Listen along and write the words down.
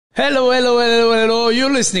Hello.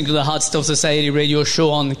 You're listening to the Hot Stuff Society radio show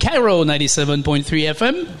on Cairo 97.3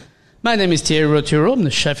 FM. My name is Thierry Roturo. I'm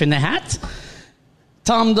the chef in the hat.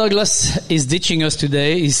 Tom Douglas is ditching us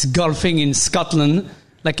today. He's golfing in Scotland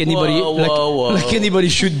like anybody like anybody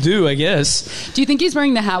should do, I guess. Do you think he's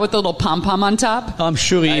wearing the hat with the little pom-pom on top? I'm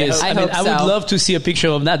sure he is. I would love to see a picture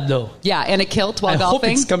of that, though. Yeah, and a kilt while golfing. I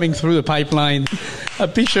hope it's coming through the pipeline. A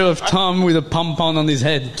picture of Tom with a pom-pom on his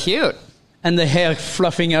head. Cute. And the hair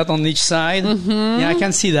fluffing out on each side. Mm-hmm. Yeah, I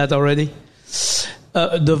can see that already.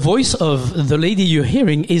 The voice of the lady you're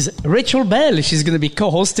hearing is Rachel Bell. She's going to be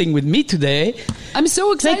co-hosting with me today. I'm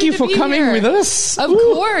so excited. Thank you for coming with us. Of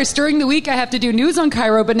course. During the week, I have to do news on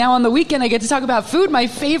Cairo, but now on the weekend, I get to talk about food, my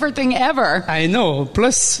favorite thing ever. I know.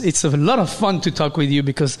 Plus, it's a lot of fun to talk with you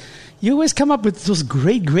because you always come up with those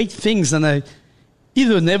great things, and I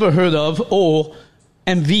either never heard of or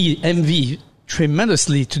envy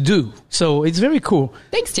tremendously to do. So it's very cool.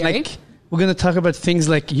 Thanks, Terry. Like, we're going to talk about things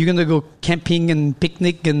like you're going to go camping and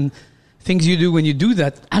picnic and things you do when you do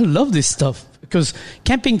that. I love this stuff because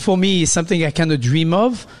camping for me is something I kind of dream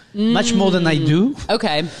of much more than I do.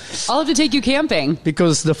 Okay. I'll have to take you camping.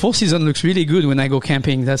 Because the Four Seasons looks really good when I go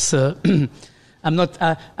camping. That's I'm not.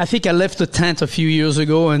 I think I left the tent a few years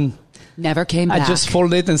ago and never came back. I just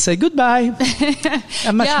folded and said goodbye.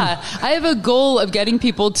 I have a goal of getting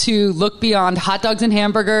people to look beyond hot dogs and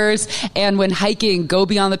hamburgers, and when hiking, go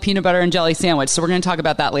beyond the peanut butter and jelly sandwich. So we're going to talk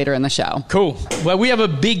about that later in the show. Cool. Well, we have a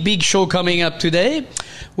big show coming up today.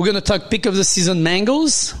 We're going to talk pick of the season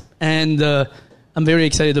mangoes, and I'm very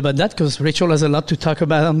excited about that because Rachel has a lot to talk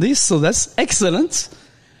about on this, so that's excellent.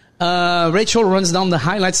 Rachel runs down the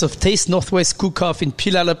highlights of Taste Northwest Cook-Off in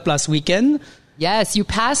Puyallup last weekend. Yes, you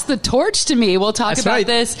passed the torch to me. We'll talk about right.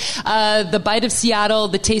 this. The Bite of Seattle,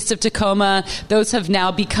 the Taste of Tacoma, those have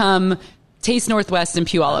now become Taste Northwest and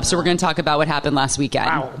Puyallup. So we're going to talk about what happened last weekend.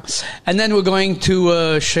 Wow. And then we're going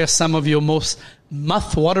to share some of your most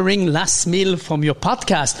mouth-watering last meal from your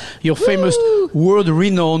podcast, your famous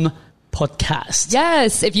world-renowned podcast.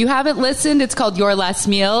 Yes. If you haven't listened, it's called Your Last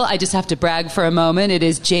Meal. I just have to brag for a moment. It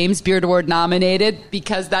is James Beard Award nominated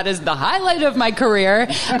because that is the highlight of my career.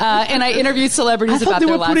 And I interview celebrities about their last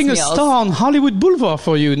meals. I thought they were putting a star on Hollywood Boulevard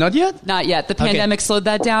for you. Not yet? Not yet. The pandemic slowed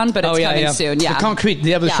that down, but it's coming soon. Yeah. The concrete.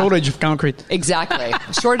 They have a shortage of concrete. Exactly.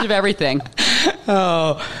 Shortage of everything.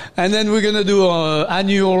 And then we're going to do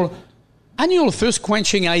annual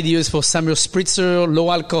thirst-quenching ideas for summer spritzer, low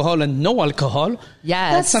alcohol and no alcohol.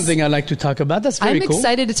 Yes. That's something I like to talk about. That's very cool. I'm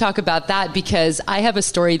excited to talk about that because I have a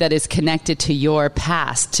story that is connected to your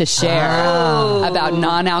past to share about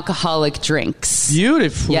non-alcoholic drinks.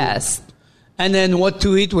 Beautiful. Yes. And then what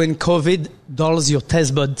to eat when COVID dulls your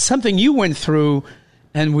taste bud. Something you went through,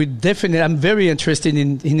 and I'm very interested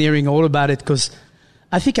in hearing all about it because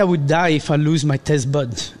I think I would die if I lose my taste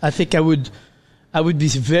buds. I think I would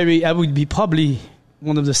be probably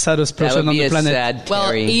one of the saddest person on the planet. Sad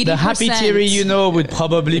well, 80%, the happy Thierry, would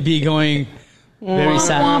probably be going very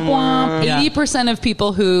sad. 80% of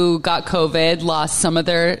people who got COVID lost some of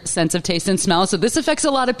their sense of taste and smell. So this affects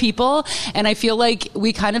a lot of people. And I feel like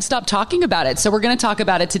we kind of stopped talking about it. So we're going to talk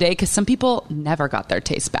about it today because some people never got their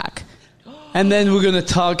taste back. And then we're going to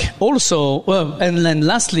talk also, and then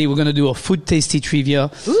lastly, we're going to do a food tasty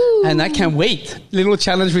trivia. Ooh. And I can't wait. Little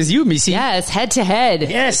challenge with you, Missy. Yes, head to head.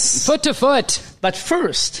 Yes. Foot to foot. But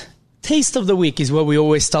first, taste of the week is what we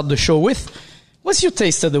always start the show with. What's your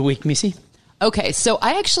taste of the week, Missy? Okay, so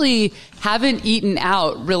I actually haven't eaten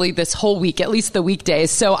out really this whole week, at least the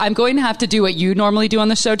weekdays. So I'm going to have to do what you normally do on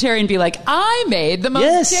the show, Terry, and be like, I made the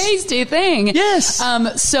most tasty thing. Yes.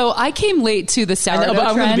 So I came late to the sourdough trend.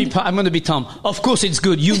 I'm going to be Tom. Of course it's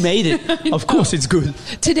good. You made it. Of course it's good.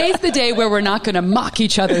 Today's the day where we're not going to mock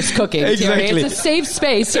each other's cooking, Exactly. Terry. It's a safe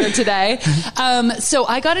space here today. So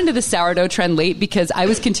I got into the sourdough trend late because I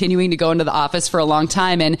was continuing to go into the office for a long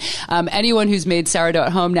time. And anyone who's made sourdough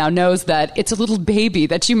at home now knows that it's a little baby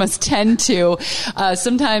that you must tend to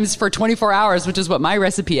sometimes for 24 hours, which is what my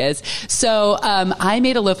recipe is. So I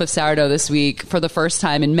made a loaf of sourdough this week for the first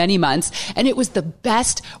time in many months, and it was the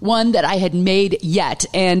best one that I had made yet.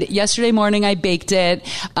 And yesterday morning I baked it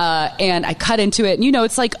and I cut into it. And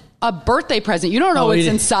it's like a birthday present. You don't know what's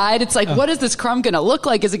inside. It's like, what is this crumb going to look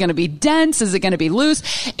like? Is it going to be dense? Is it going to be loose?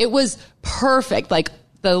 It was perfect. Like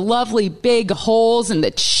the lovely big holes and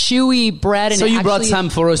the chewy bread. And so you brought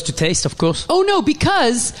some for us to taste, of course? Oh, no,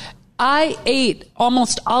 because I ate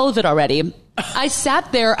almost all of it already. I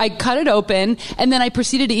sat there, I cut it open, and then I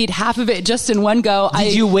proceeded to eat half of it just in one go.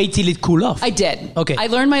 Did you wait till it cool off? I did. Okay. I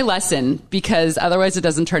learned my lesson because otherwise it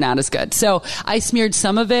doesn't turn out as good. So I smeared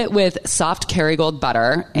some of it with soft Kerrygold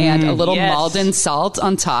butter and a little Maldon salt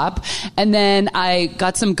on top. And then I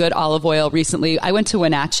got some good olive oil recently. I went to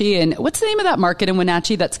Wenatchee, and what's the name of that market in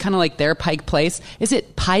Wenatchee that's kind of like their Pike Place? Is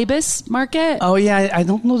it Pybus Market? Oh, yeah. I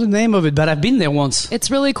don't know the name of it, but I've been there once.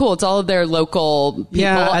 It's really cool. It's all of their local people.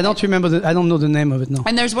 Yeah, I don't remember. I don't know the name of it, no.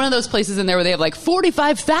 And there's one of those places in there where they have like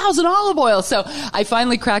 45,000 olive oil. So I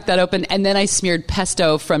finally cracked that open, and then I smeared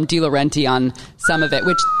pesto from De Laurenti on some of it,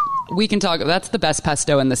 which we can talk. That's the best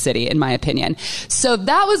pesto in the city, in my opinion. So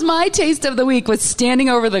that was my taste of the week, was standing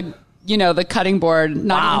over the cutting board,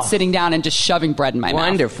 not even sitting down, and just shoving bread in my mouth.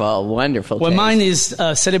 Wonderful. Well, taste. mine is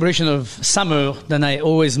a celebration of summer that I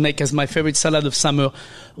always make as my favorite salad of summer.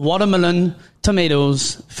 Watermelon,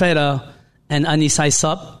 tomatoes, feta, and anise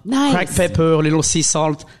hyssop. Nice. Cracked pepper, a little sea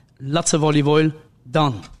salt, lots of olive oil.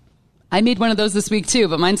 Done. I made one of those this week too,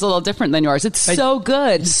 but mine's a little different than yours. It's so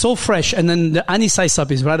good. It's so fresh. And then the anise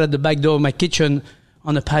hyssop is right at the back door of my kitchen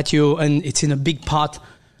on the patio, and it's in a big pot.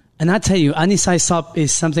 And I tell you, anise hyssop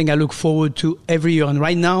is something I look forward to every year. And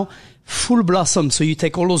right now, full blossom. So you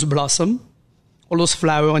take all those blossom, all those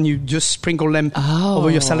flowers, and you just sprinkle them over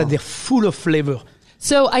your salad. They're full of flavor.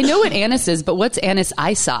 So I know what anise is, but what's anise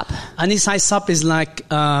hyssop? Anise hyssop is like,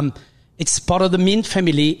 it's part of the mint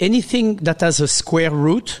family. Anything that has a square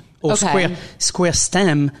root or square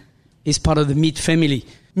stem is part of the mint family,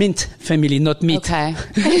 not meat. Okay.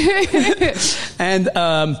 And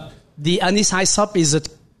the anise hyssop is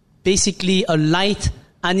basically a light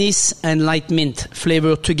anise and light mint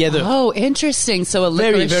flavor together. Oh, interesting. So a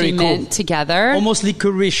licorice very mint cool. together. Almost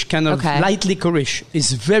licorice, kind of light licorice.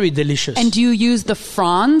 It's very delicious. And do you use the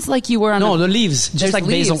fronds like you were on? No, the leaves, just like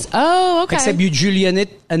leaves. basil. Oh, okay. Except you julienne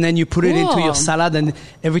it, and then you put it into your salad, and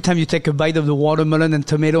every time you take a bite of the watermelon and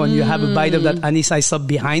tomato, and you have a bite of that anise hyssop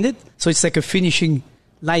behind it. So it's like a finishing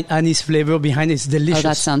light anise flavor behind it. It's delicious. Oh,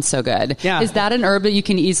 that sounds so good. Yeah. Is that an herb that you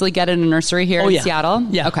can easily get in a nursery here in Seattle?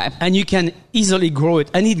 Yeah. Okay. And you can easily grow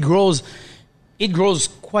it. And it grows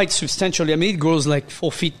quite substantially. I mean, it grows like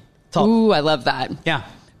 4 feet tall. Ooh, I love that. Yeah.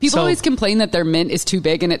 People always complain that their mint is too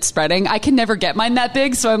big and it's spreading. I can never get mine that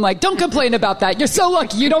big, so I'm like, don't complain about that. You're so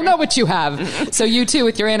lucky. You don't know what you have. So you too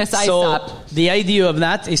with your anise hyssop. So the idea of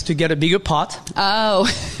that is to get a bigger pot.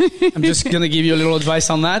 Oh. I'm just going to give you a little advice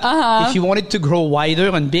on that. If you want it to grow wider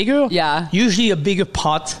and bigger, usually a bigger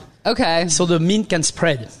pot. Okay. So the mint can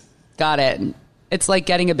spread. Got it. It's like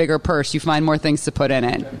getting a bigger purse. You find more things to put in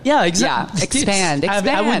it. Yeah, exactly. Yeah, expand.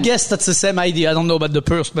 I would guess that's the same idea. I don't know about the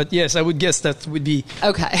purse, but yes, I would guess that would be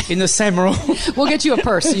in the same row. We'll get you a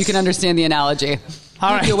purse so you can understand the analogy. All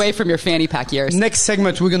right. Keep you away from your fanny pack years. Next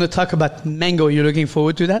segment, we're going to talk about mango. You're looking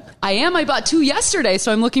forward to that? I am. I bought 2 yesterday,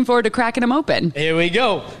 so I'm looking forward to cracking them open. Here we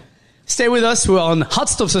go. Stay with us. We're on Hot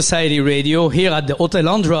Stuff Society Radio here at the Hotel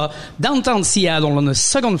Andra, downtown Seattle, on the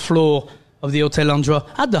second floor of the Hotel Andra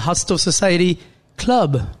at the Hot Stuff Society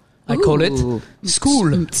Club. I call it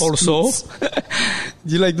school also.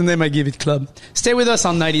 Do you like the name I give it, club? Stay with us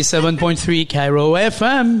on 97.3 Cairo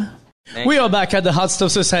FM. We are back at the Hot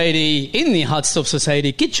Stuff Society, in the Hot Stuff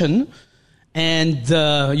Society kitchen. And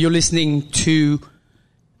you're listening to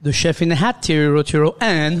the chef in the hat, Thierry Roturo,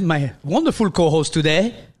 and my wonderful co-host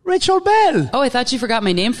today, Rachel Bell. Oh, I thought you forgot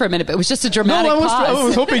my name for a minute, but it was just a dramatic pause. I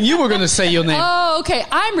was hoping you were going to say your name. Oh, okay.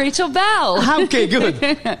 I'm Rachel Bell. Okay, good.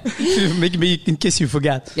 Make me, in case you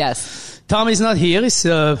forgot. Yes. Tom is not here. He's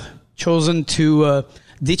chosen to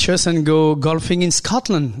ditch us and go golfing in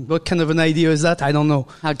Scotland. What kind of an idea is that? I don't know.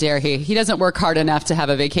 How dare he? He doesn't work hard enough to have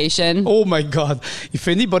a vacation. Oh, my God. If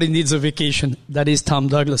anybody needs a vacation, that is Tom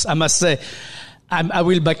Douglas. I must say, I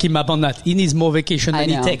will back him up on that. He needs more vacation than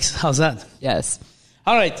he takes. How's that? Yes.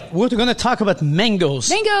 All right, we're going to talk about mangoes.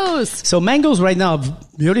 Mangoes! So mangoes right now are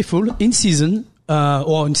beautiful, in season, I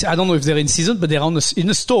don't know if they're in season, but they're in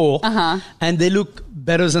the store. And they look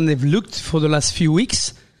better than they've looked for the last few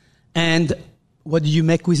weeks. And what do you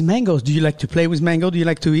make with mangoes? Do you like to play with mango? Do you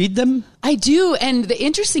like to eat them? I do. And the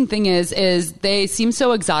interesting thing is they seem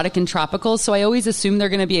so exotic and tropical. So I always assume they're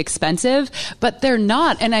going to be expensive, but they're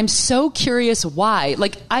not. And I'm so curious why.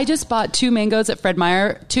 Like, I just bought 2 mangoes at Fred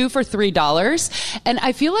Meyer, 2 for $3. And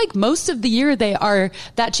I feel like most of the year they are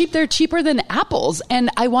that cheap. They're cheaper than apples. And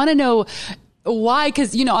I want to know why,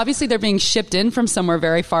 because, obviously they're being shipped in from somewhere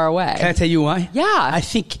very far away. Can I tell you why? Yeah. I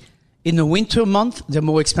think in the winter month, they're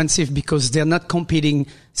more expensive because they're not competing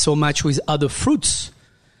so much with other fruits.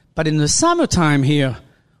 But in the summertime here,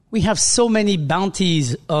 we have so many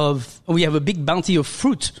we have a big bounty of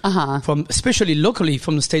fruit, from, especially locally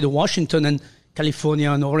from the state of Washington and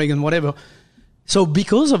California and Oregon, whatever. So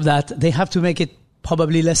because of that, they have to make it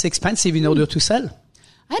probably less expensive in order to sell.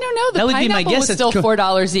 I don't know. That would be my pineapple guess. was still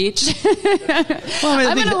 $4 each.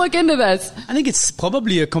 I'm going to look into this. I think it's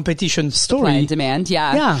probably a competition story. Supply and demand,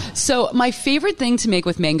 yeah. Yeah. So my favorite thing to make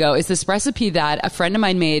with mango is this recipe that a friend of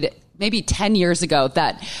mine made maybe 10 years ago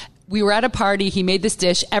that we were at a party. He made this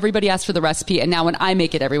dish. Everybody asked for the recipe. And now when I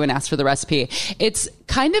make it, everyone asks for the recipe. It's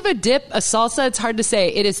kind of a dip, a salsa. It's hard to say.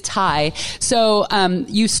 It is Thai. So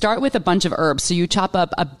you start with a bunch of herbs. So you chop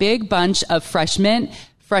up a big bunch of fresh mint,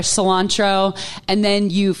 fresh cilantro, and then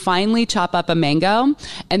you finely chop up a mango,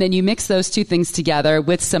 and then you mix those two things together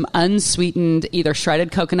with some unsweetened either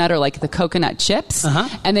shredded coconut or like the coconut chips,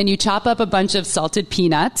 and then you chop up a bunch of salted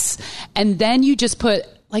peanuts, and then you just put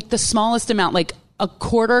like the smallest amount, like a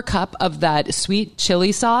quarter cup of that sweet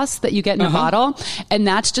chili sauce that you get in a bottle. And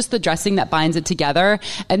that's just the dressing that binds it together.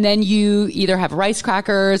 And then you either have rice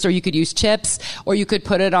crackers, or you could use chips, or you could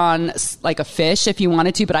put it on like a fish if you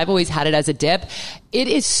wanted to, but I've always had it as a dip. It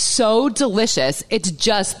is so delicious. It's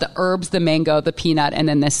just the herbs, the mango, the peanut, and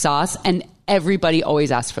then this sauce. And everybody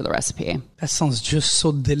always asks for the recipe. That sounds just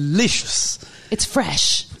so delicious. It's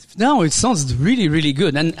fresh. No, it sounds really, really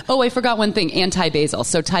good. And I forgot one thing, and Thai basil.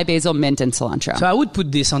 So Thai basil, mint, and cilantro. So I would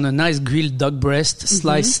put this on a nice grilled duck breast,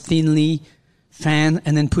 sliced thinly, fan,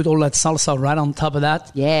 and then put all that salsa right on top of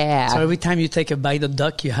that. Yeah. So every time you take a bite of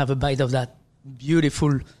duck, you have a bite of that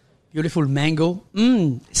beautiful mango.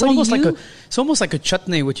 It's almost like a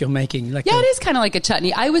chutney what you're making. Like it is kind of like a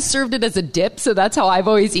chutney. I was served it as a dip, so that's how I've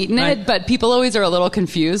always eaten it. But people always are a little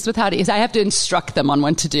confused with how to. I have to instruct them on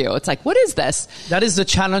what to do. It's like, what is this? That is the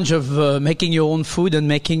challenge of making your own food and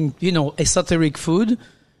making esoteric food.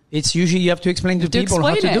 It's usually you have to explain to people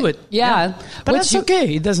how to do it. Yeah. But that's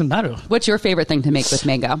okay. It doesn't matter. What's your favorite thing to make with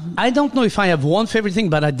mango? I don't know if I have one favorite thing,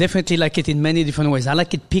 but I definitely like it in many different ways. I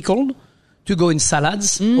like it pickled, to go in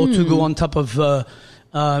salads, or to go on top of,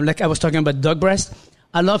 like I was talking about duck breast.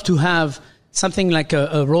 I love to have something like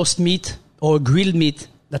a roast meat or a grilled meat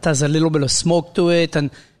that has a little bit of smoke to it and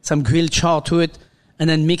some grilled char to it, and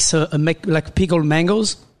then mix like pickled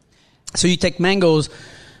mangoes. So you take mangoes.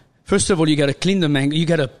 First of all, you got to clean the mango. You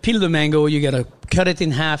got to peel the mango. You got to cut it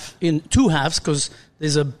in two halves, because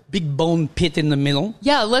there's a big bone pit in the middle.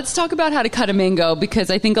 Yeah, let's talk about how to cut a mango, because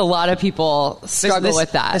I think a lot of people struggle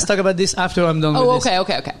with that. Let's talk about this after I'm done with this.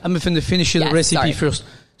 Okay. I'm going to finish the recipe first.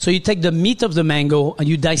 So you take the meat of the mango and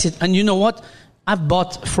you dice it. And you know what? I've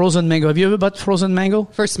bought frozen mango. Have you ever bought frozen mango?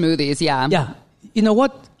 For smoothies, yeah. Yeah. You know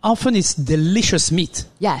what? Often it's delicious meat.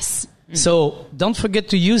 Yes. So don't forget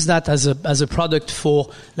to use that as a product for,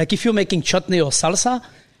 like if you're making chutney or salsa,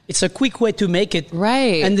 it's a quick way to make it.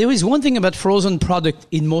 Right. And there is one thing about frozen product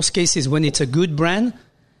in most cases, when it's a good brand,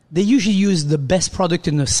 they usually use the best product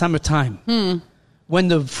in the summertime. When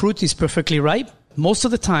the fruit is perfectly ripe, most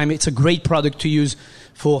of the time it's a great product to use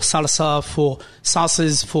for salsa, for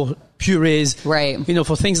sauces, for purees, right?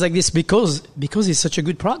 For things like this, because it's such a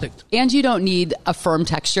good product. And you don't need a firm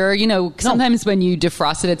texture. Sometimes when you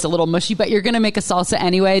defrost it, it's a little mushy, but you're going to make a salsa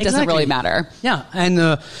anyway. It doesn't really matter. Yeah.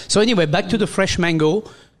 And so anyway, back to the fresh mango.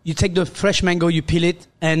 You take the fresh mango, you peel it,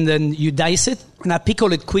 and then you dice it. And I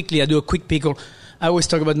pickle it quickly. I do a quick pickle. I always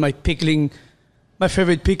talk about my pickling, my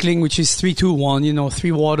favorite pickling, which is 3-2-1.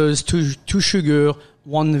 3 waters, 2 sugar,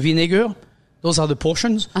 1 vinegar. Those are the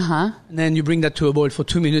portions. And then you bring that to a boil for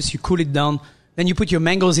 2 minutes. You cool it down. Then you put your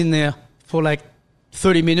mangoes in there for like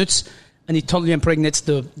 30 minutes, and it totally impregnates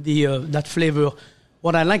that flavor.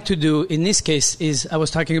 What I like to do in this case is, I was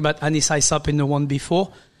talking about anise hyssop in the one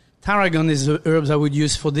before. Tarragon is the herbs I would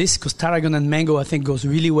use for this, because tarragon and mango, I think, goes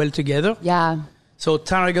really well together. Yeah. So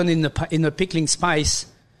tarragon in the pickling spice,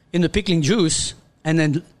 in the pickling juice,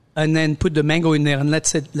 and then put the mango in there and let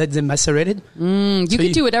them macerate it. You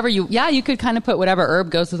could do whatever you could kind of put whatever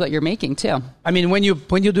herb goes with what you're making too. I mean, when you're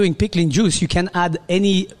doing pickling juice, you can add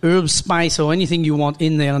any herb, spice, or anything you want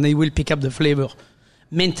in there, and they will pick up the flavor.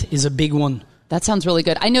 Mint is a big one. That sounds really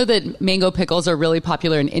good. I know that mango pickles are really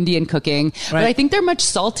popular in Indian cooking, but I think they're much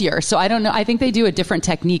saltier. So I don't know. I think they do a different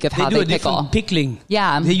technique of how they pickle. They do a different pickling.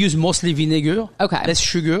 Yeah. They use mostly vinegar, less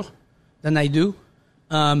sugar than I do.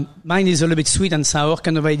 Mine is a little bit sweet and sour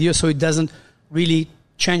kind of idea, so it doesn't really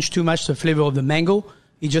change too much the flavor of the mango.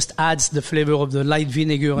 It just adds the flavor of the light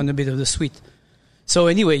vinegar and a bit of the sweet. So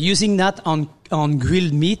anyway, using that on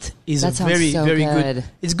grilled meat is very good.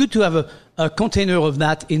 It's good to have a container of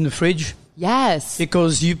that in the fridge. Yes.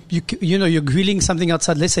 Because you're grilling something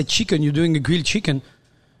outside. Let's say chicken. You're doing a grilled chicken.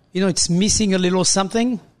 It's missing a little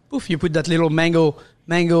something. Poof! You put that little mango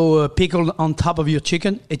pickle on top of your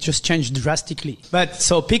chicken. It just changed drastically. But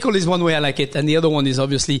so pickle is one way I like it, and the other one is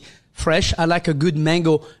obviously fresh. I like a good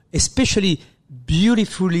mango, especially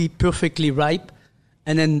beautifully, perfectly ripe,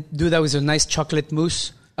 and then do that with a nice chocolate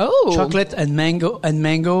mousse. Oh. Chocolate and mango.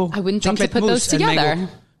 I wouldn't think to put those together.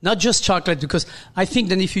 Not just chocolate, because I think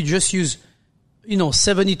that if you just use,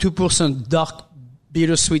 72% dark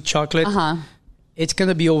bittersweet chocolate, it's going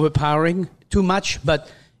to be overpowering too much. But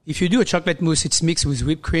if you do a chocolate mousse, it's mixed with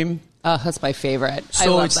whipped cream. Oh, that's my favorite. So I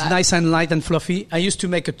love it's that. nice and light and fluffy. I used to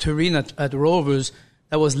make a terrine at Rovers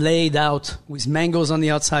that was laid out with mangoes on the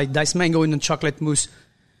outside, diced mango in a chocolate mousse,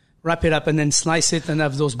 wrap it up and then slice it and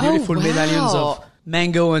have those beautiful medallions of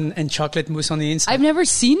mango and chocolate mousse on the inside. I've never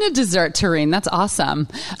seen a dessert terrine. That's awesome.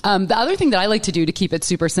 The other thing that I like to do to keep it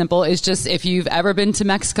super simple is just, if you've ever been to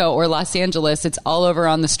Mexico or Los Angeles, it's all over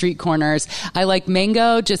on the street corners. I like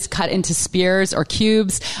mango just cut into spears or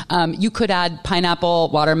cubes. You could add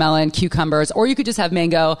pineapple, watermelon, cucumbers, or you could just have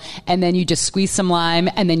mango and then you just squeeze some lime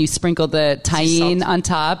and then you sprinkle the tahine on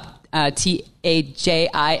top.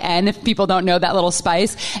 Tajin, if people don't know that little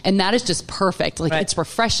spice. And that is just perfect. It's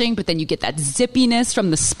refreshing, but then you get that zippiness from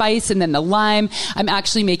the spice and then the lime. I'm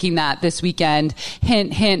actually making that this weekend.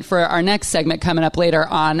 Hint, hint, for our next segment coming up later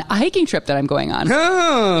on a hiking trip that I'm going on. There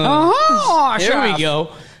we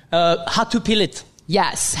go. How to peel it.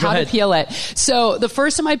 Yes, how to peel it. So the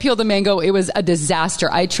first time I peeled the mango, it was a disaster.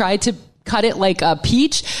 I tried to cut it like a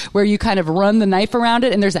peach, where you kind of run the knife around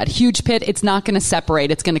it and there's that huge pit. It's not going to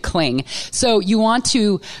separate. It's going to cling. So you want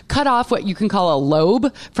to cut off what you can call a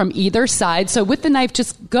lobe from either side. So with the knife,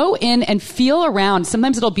 just go in and feel around.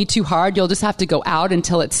 Sometimes it'll be too hard. You'll just have to go out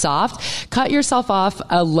until it's soft. Cut yourself off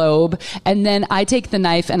a lobe. And then I take the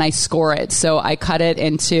knife and I score it. So I cut it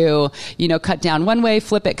into, cut down one way,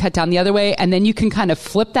 flip it, cut down the other way. And then you can kind of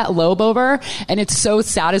flip that lobe over. And it's so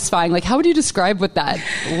satisfying. Like, how would you describe what that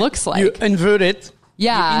looks like? You invert it.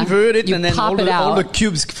 Yeah. You invert it and then pop it out. all the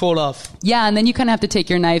cubes fall off. Yeah, and then you kind of have to take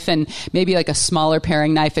your knife and maybe like a smaller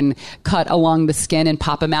paring knife and cut along the skin and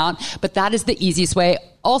pop them out. But that is the easiest way.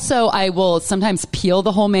 Also, I will sometimes peel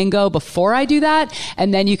the whole mango before I do that,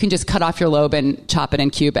 and then you can just cut off your lobe and chop it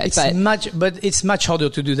and cube it. But it's much harder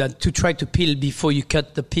to do that, to try to peel before you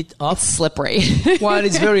cut the pit off. It's slippery. Well,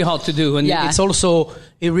 it's very hard to do, and it's also,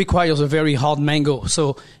 it requires a very hard mango.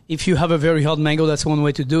 So if you have a very hard mango, that's one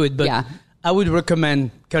way to do it. But I would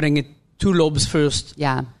recommend cutting it 2 lobes first.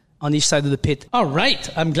 Yeah. On each side of the pit. All right.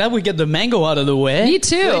 I'm glad we get the mango out of the way. Me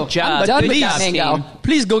too. Good job. I'm done with that mango.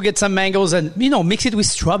 Please go get some mangoes and, mix it with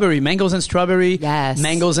strawberry. Mangoes and strawberry. Yes.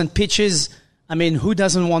 Mangoes and peaches. I mean, who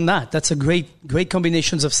doesn't want that? That's a great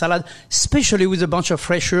combinations of salad, especially with a bunch of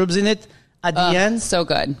fresh herbs in it at the end. So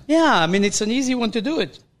good. Yeah. I mean, it's an easy one to do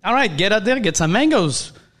it. All right. Get out there. Get some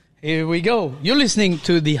mangoes. Here we go. You're listening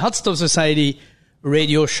to the Hot Stove Society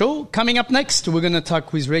radio show. Coming up next, we're going to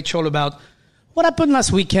talk with Rachel about what happened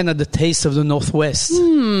last weekend at the Taste of the Northwest.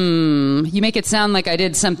 You make it sound like I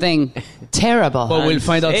did something terrible. Well, we'll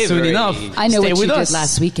find out soon enough. I know Stay what you with did us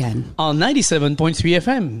last weekend. On 97.3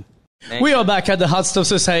 FM. We are back at the Hot Stove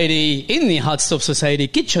Society, in the Hot Stove Society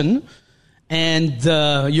kitchen. And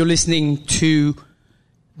you're listening to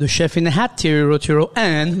the chef in the hat, Thierry Roturo,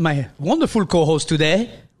 and my wonderful co-host today,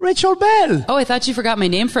 Rachel Bell. Oh, I thought you forgot my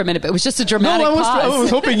name for a minute, but it was just a dramatic pause. I was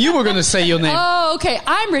hoping you were going to say your name. Oh, okay.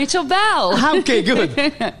 I'm Rachel Bell. Okay, good.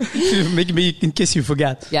 Make me, in case you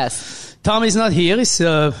forgot. Yes. Tom is not here. He's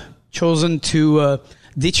chosen to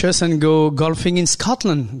ditch us and go golfing in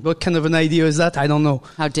Scotland. What kind of an idea is that? I don't know.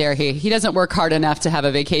 How dare he? He doesn't work hard enough to have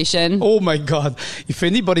a vacation. Oh, my God. If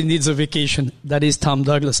anybody needs a vacation, that is Tom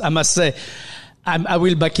Douglas. I must say, I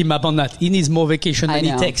will back him up on that. He needs more vacation than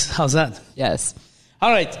he takes. How's that? Yes. All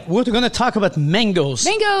right, we're going to talk about mangoes.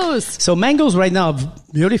 Mangoes! So mangoes right now are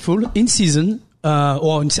beautiful, in season, I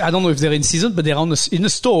don't know if they're in season, but they're in the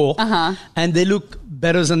store. And they look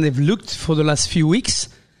better than they've looked for the last few weeks.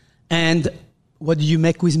 And what do you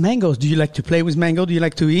make with mangoes? Do you like to play with mango? Do you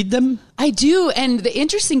like to eat them? I do. And the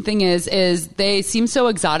interesting thing is they seem so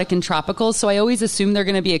exotic and tropical. So I always assume they're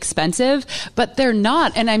going to be expensive, but they're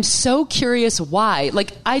not. And I'm so curious why.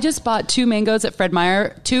 Like, I just bought 2 mangoes at Fred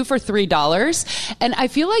Meyer, 2 for $3. And I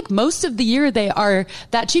feel like most of the year they are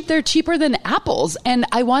that cheap. They're cheaper than apples. And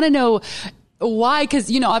I want to know why.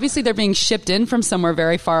 Because, obviously they're being shipped in from somewhere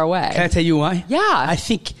very far away. Can I tell you why? Yeah. I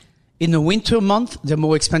think in the winter month, they're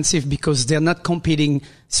more expensive because they're not competing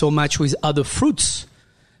so much with other fruits.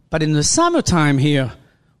 But in the summertime here,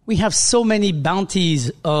 we have so many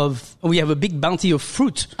we have a big bounty of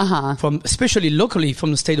fruit, especially locally from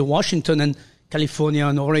the state of Washington and California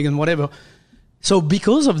and Oregon, whatever. So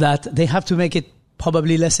because of that, they have to make it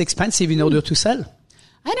probably less expensive in order to sell.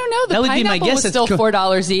 I don't know. The That would be my pineapple guess. was still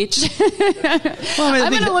 $4 each.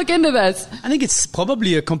 I'm going to look into this. I think it's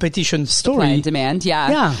probably a competition story. Supply and demand, yeah.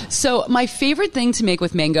 Yeah. So my favorite thing to make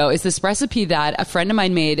with mango is this recipe that a friend of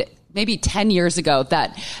mine made maybe 10 years ago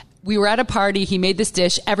that we were at a party. He made this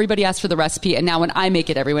dish. Everybody asked for the recipe. And now when I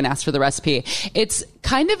make it, everyone asks for the recipe. It's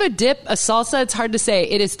kind of a dip, a salsa. It's hard to say.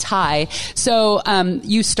 It is Thai. So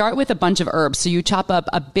you start with a bunch of herbs. So you chop up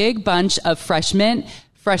a big bunch of fresh mint,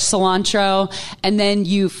 fresh cilantro, and then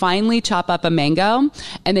you finely chop up a mango,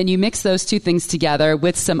 and then you mix those two things together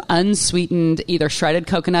with some unsweetened either shredded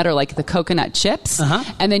coconut or like the coconut chips.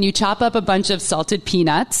 And then you chop up a bunch of salted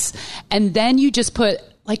peanuts, and then you just put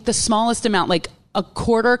like the smallest amount, like a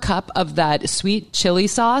quarter cup of that sweet chili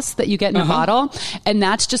sauce that you get in a bottle. And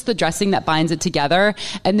that's just the dressing that binds it together.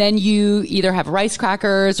 And then you either have rice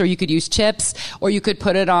crackers or you could use chips or you could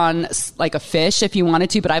put it on like a fish if you wanted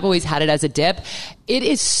to, but I've always had it as a dip. It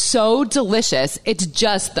is so delicious. It's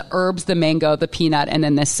just the herbs, the mango, the peanut, and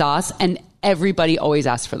then this sauce. And everybody always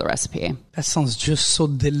asks for the recipe. That sounds just so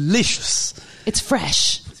delicious. It's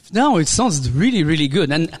fresh. No, it sounds really, really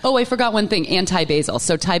good. And oh, I forgot one thing, and Thai basil.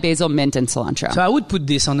 So Thai basil, mint, and cilantro. So I would put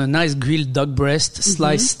this on a nice grilled duck breast,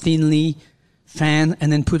 sliced thinly, fan,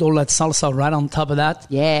 and then put all that salsa right on top of that.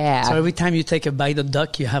 Yeah. So every time you take a bite of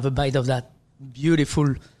duck, you have a bite of that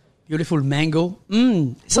beautiful mango.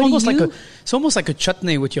 It's almost like a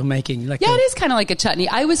chutney what you're making. Like it is kind of like a chutney.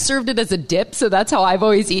 I was served it as a dip, so that's how I've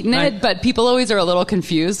always eaten it. But people always are a little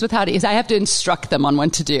confused with how to eat. I have to instruct them on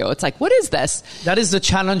what to do. It's like, what is this? That is the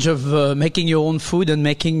challenge of making your own food and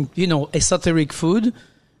making, esoteric food.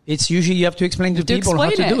 It's usually you have to explain to people how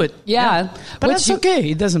to do it. Yeah. But that's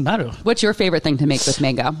okay. It doesn't matter. What's your favorite thing to make with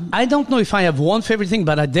mango? I don't know if I have one favorite thing,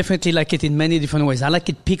 but I definitely like it in many different ways. I like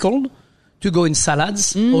it pickled, to go in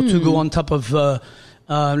salads or to go on top of,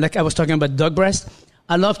 like I was talking about duck breast.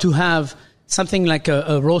 I love to have something like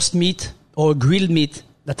a roast meat or a grilled meat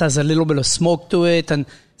that has a little bit of smoke to it and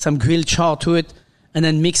some grilled char to it, and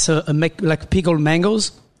then mix like pickled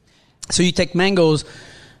mangoes. So you take mangoes.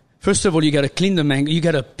 First of all, you got to clean the mango. You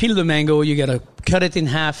got to peel the mango. You got to cut it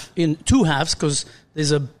in two halves because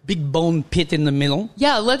there's a big bone pit in the middle.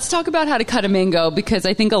 Yeah, let's talk about how to cut a mango because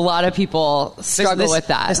I think a lot of people struggle with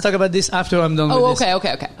that. Let's talk about this after I'm done with this.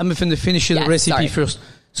 Okay. I'm going to finish the recipe first.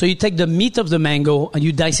 So you take the meat of the mango and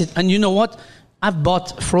you dice it. And you know what? I've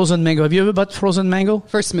bought frozen mango. Have you ever bought frozen mango?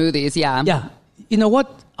 For smoothies, yeah. Yeah. You know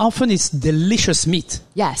what? Often it's delicious meat.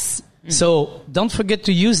 Yes. So don't forget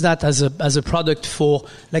to use that as a product for,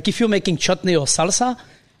 like if you're making chutney or salsa,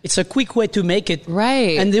 it's a quick way to make it.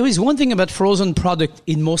 Right. And there is one thing about frozen product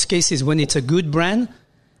in most cases when it's a good brand,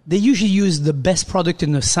 they usually use the best product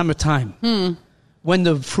in the summertime. When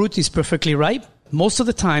the fruit is perfectly ripe, most of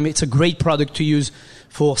the time it's a great product to use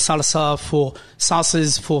for salsa, for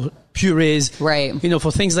sauces, for purees, right?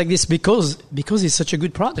 For things like this because it's such a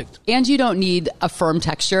good product. And you don't need a firm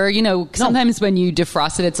texture. Sometimes when you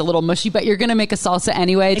defrost it, it's a little mushy, but you're going to make a salsa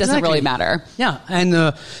anyway. It doesn't really matter. Yeah.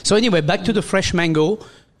 And so anyway, back to the fresh mango.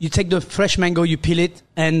 You take the fresh mango, you peel it,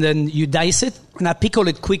 and then you dice it. And I pickle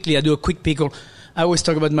it quickly. I do a quick pickle. I always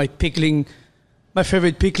talk about my pickling, my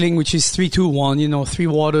favorite pickling, which is 3-2-1. 3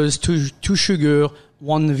 waters, 2 sugar,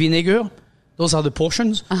 1 vinegar. Those are the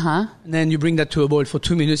portions. And then you bring that to a boil for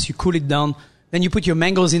 2 minutes. You cool it down. Then you put your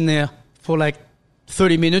mangoes in there for like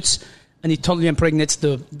 30 minutes, and it totally impregnates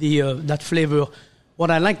that flavor. What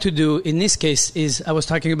I like to do in this case is I was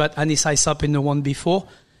talking about anise hyssop in the one before.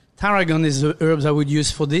 Tarragon is the herbs I would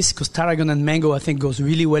use for this because tarragon and mango I think goes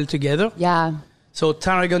really well together. Yeah. So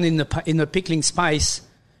tarragon in the pickling spice,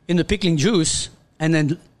 in the pickling juice, and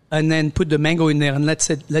then put the mango in there and let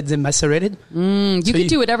them macerate it. You could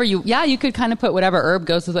do whatever you could kind of put whatever herb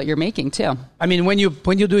goes with what you're making too. I mean, when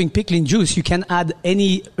you're doing pickling juice, you can add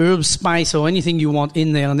any herb, spice, or anything you want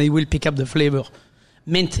in there, and they will pick up the flavor.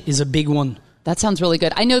 Mint is a big one. That sounds really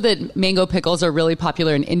good. I know that mango pickles are really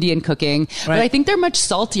popular in Indian cooking, but I think they're much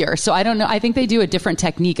saltier. So I don't know. I think they do a different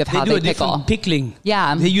technique of how they pickle. Different pickling.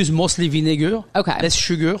 Yeah. They use mostly vinegar. Okay. Less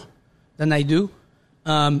sugar than I do.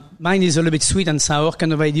 Mine is a little bit sweet and sour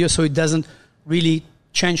kind of idea, so it doesn't really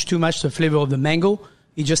change too much the flavor of the mango.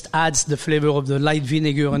 It just adds the flavor of the light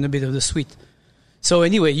vinegar and a bit of the sweet. So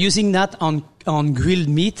anyway, using that on grilled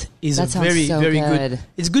meat is very good.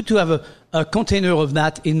 It's good to have a container of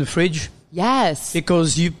that in the fridge. Yes.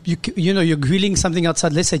 Because you're grilling something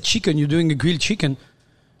outside. Let's say chicken. You're doing a grilled chicken.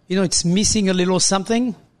 It's missing a little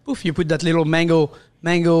something. Poof! You put that little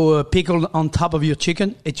mango pickle on top of your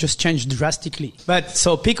chicken. It just changed drastically. But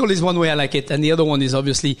so pickle is one way I like it, and the other one is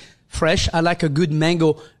obviously fresh. I like a good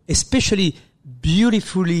mango, especially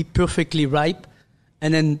beautifully, perfectly ripe,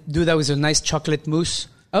 and then do that with a nice chocolate mousse.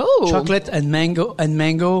 Oh. Chocolate and mango.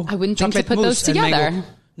 I wouldn't think to put those together.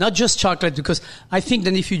 Not just chocolate, because I think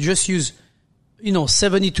that if you just use,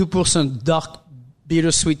 72% dark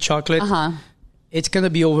bittersweet chocolate, it's going to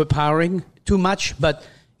be overpowering too much. But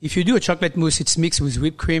if you do a chocolate mousse, it's mixed with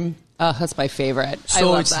whipped cream. Oh, that's my favorite.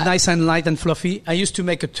 So it's nice and light and fluffy. I used to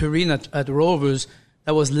make a terrine at Rover's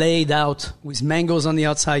that was laid out with mangoes on the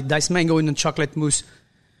outside, diced mango in a chocolate mousse,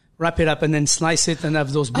 wrap it up and then slice it and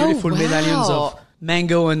have those beautiful medallions of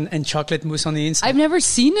mango and chocolate mousse on the inside. I've never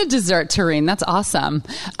seen a dessert terrine. That's awesome.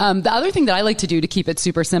 The other thing that I like to do to keep it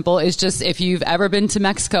super simple is just, if you've ever been to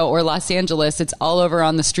Mexico or Los Angeles, it's all over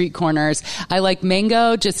on the street corners. I like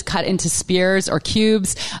mango just cut into spears or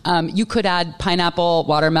cubes. You could add pineapple,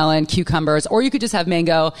 watermelon, cucumbers, or you could just have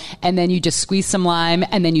mango and then you just squeeze some lime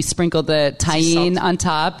and then you sprinkle the tahine on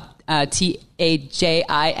top.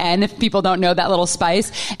 Tajin, if people don't know that little spice.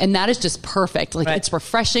 And that is just perfect. It's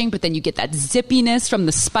refreshing, but then you get that zippiness from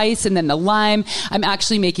the spice and then the lime. I'm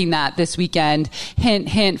actually making that this weekend. Hint,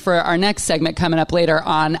 hint, for our next segment coming up later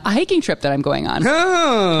on a hiking trip that I'm going on. There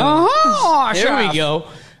we go.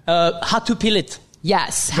 How to peel it.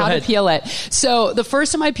 Yes, how to peel it. So the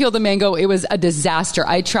first time I peeled the mango, it was a disaster.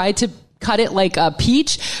 I tried to cut it like a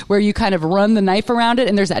peach, where you kind of run the knife around it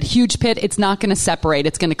and there's that huge pit. It's not going to separate.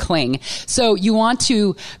 It's going to cling. So you want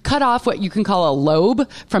to cut off what you can call a lobe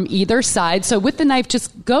from either side. So with the knife,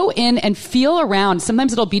 just go in and feel around.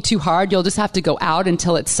 Sometimes it'll be too hard. You'll just have to go out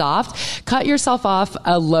until it's soft. Cut yourself off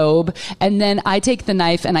a lobe. And then I take the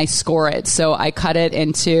knife and I score it. So I cut it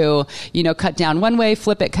into, cut down one way,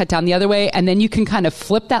 flip it, cut down the other way. And then you can kind of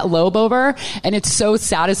flip that lobe over. And it's so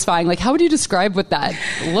satisfying. Like, how would you describe what that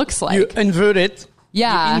looks like? You invert it.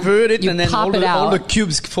 Yeah. You invert it, and then pop all the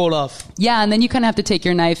cubes fall off. Yeah, and then you kind of have to take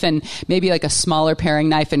your knife and maybe like a smaller paring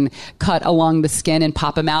knife and cut along the skin and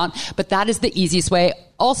pop them out. But that is the easiest way.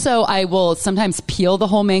 Also, I will sometimes peel the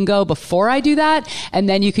whole mango before I do that, and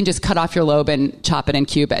then you can just cut off your lobe and chop it and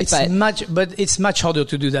cube it. But it's much harder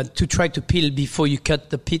to do that, to try to peel before you cut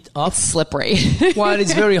the pit off. It's slippery. Well,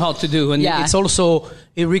 it's very hard to do, and it's also,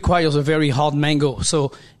 it requires a very hard mango.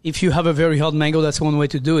 So if you have a very hard mango, that's one way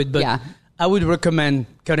to do it. But I would recommend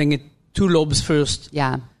cutting it 2 lobes first.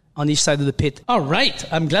 Yeah. On each side of the pit. All right.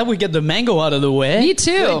 I'm glad we get the mango out of the way. Me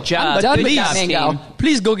too. Good job. I'm done with that mango.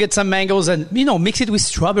 Please go get some mangoes and, mix it with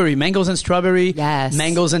strawberry. Mangoes and strawberry. Yes.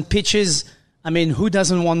 Mangoes and peaches. I mean, who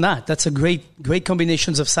doesn't want that? That's a great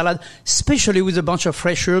combinations of salad, especially with a bunch of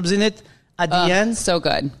fresh herbs in it at the end. So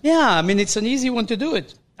good. Yeah. It's an easy one to do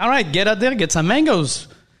it. All right. Get out there. Get some mangoes.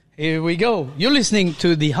 Here we go. You're listening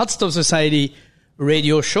to the Hot Stove Society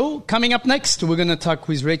radio show. Coming up next, we're going to talk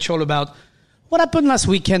with Rachel about what happened last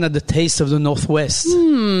weekend at the Taste of the Northwest.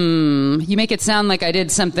 You make it sound like I did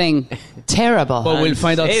something terrible. Well, we'll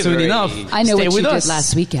find out soon enough. I know what you did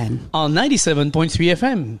last weekend. On 97.3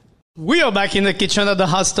 FM. We are back in the kitchen of the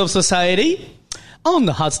Hot Stove Society on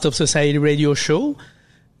the Hot Stove Society radio show.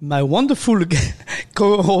 My wonderful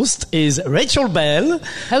co-host is Rachel Bell.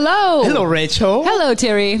 Hello. Hello, Rachel. Hello,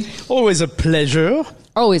 Thierry. Always a pleasure.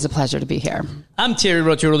 Always a pleasure to be here. I'm Thierry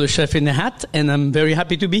Roturo, the chef in the hat, and I'm very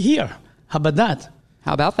happy to be here. How about that?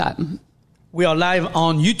 How about that? We are live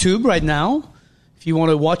on YouTube right now. If you want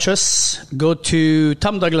to watch us, go to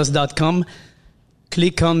tomdouglas.com.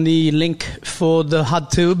 Click on the link for the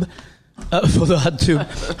hot tube. For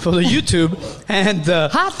the YouTube. And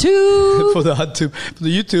hot tube! For the hot tube. For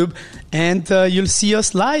the YouTube. And you'll see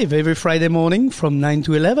us live every Friday morning from 9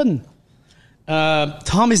 to 11.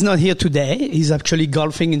 Tom is not here today. He's actually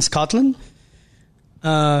golfing in Scotland.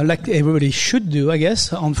 Like everybody should do, I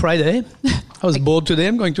guess, on Friday. I was bored today.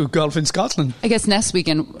 I'm going to golf in Scotland. I guess next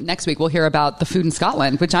week we'll hear about the food in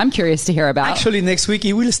Scotland, which I'm curious to hear about. Actually, next week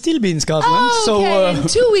he will still be in Scotland. Oh, okay. In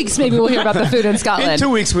 2 weeks, maybe we'll hear about the food in Scotland. In 2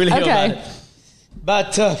 weeks, we'll hear about it.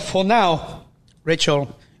 But for now,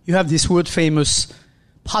 Rachel, you have this world famous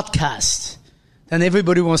podcast that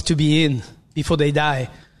everybody wants to be in before they die.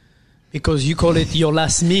 Because you call it Your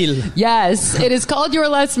Last Meal. Yes, it is called Your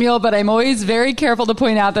Last Meal, but I'm always very careful to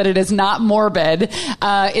point out that it is not morbid.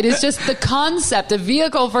 It is just the concept, a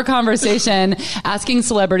vehicle for conversation, asking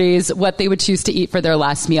celebrities what they would choose to eat for their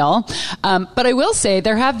last meal. But I will say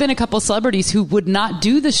there have been a couple celebrities who would not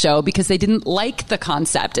do the show because they didn't like the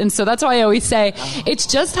concept. And so that's why I always say it's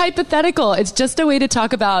just hypothetical. It's just a way to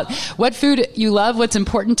talk about what food you love, what's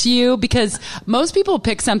important to you, because most people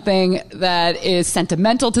pick something that is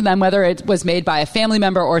sentimental to them, whether it was made by a family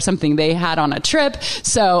member or something they had on a trip.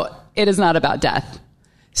 So it is not about death.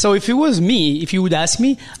 So if it was me, if you would ask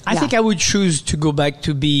me, I think I would choose to go back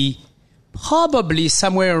to be probably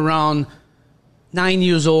somewhere around 9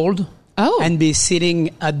 years old and be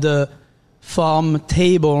sitting at the farm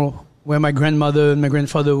table where my grandmother and my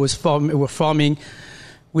grandfather were farming,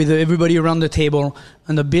 with everybody around the table,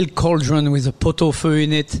 and a big cauldron with a pot-au-feu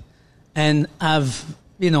in it, and have,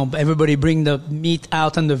 everybody bring the meat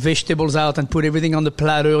out and the vegetables out and put everything on the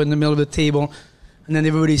platter in the middle of the table, and then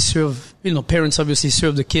everybody serve, parents obviously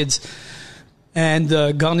serve the kids, and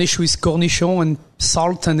garnish with cornichon and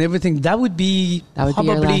salt and everything. That would be probably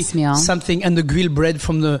your last meal. Something, and the grilled bread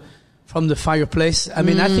from the fireplace. I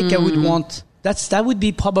mean, I think I would want, that would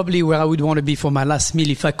be probably where I would want to be for my last meal,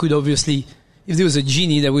 if I could obviously, if there was a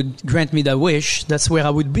genie that would grant me that wish, that's where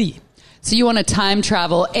I would be. So you want to time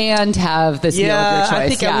travel and have this meal of your choice. I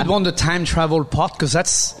think I would want the time travel part, because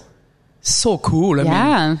that's so cool.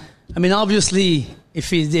 I mean, obviously,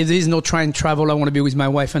 if there is no time travel, I want to be with my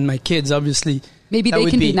wife and my kids, obviously. Maybe they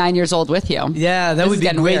can be 9 years old with you. Yeah, that would be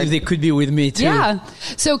great weird. If they could be with me too. Yeah.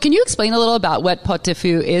 So can you explain a little about what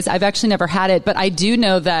pot-au-feu is? I've actually never had it, but I do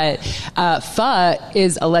know that pho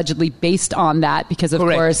is allegedly based on that because, of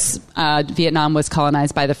course, Vietnam was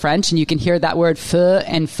colonized by the French, and you can hear that word pho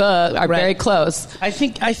and pho are very close. I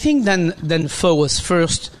think then pho was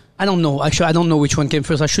first. I don't know. Actually, I don't know which one came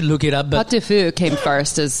first. I should look it up. Pot-au-feu came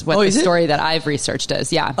first is what the story that I've researched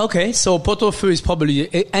is, yeah. Okay, so pot-au-feu is probably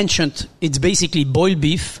ancient. It's basically boiled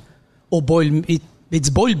beef, or it's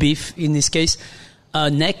boiled beef in this case,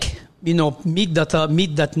 neck, meat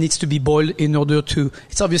that needs to be boiled in order to,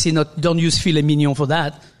 it's obviously not, don't use filet mignon for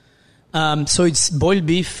that. So it's boiled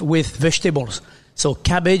beef with vegetables. So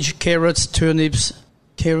cabbage, carrots, turnips,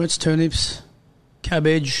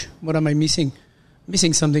 cabbage, what am I missing?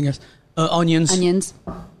 Missing something else. Onions.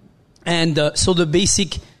 And so the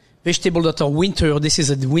basic vegetables that are winter, this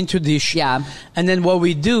is a winter dish. Yeah. And then what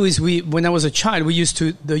we do is when I was a child, we used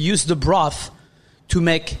to use the broth to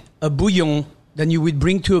make a bouillon. Then you would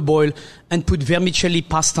bring to a boil and put vermicelli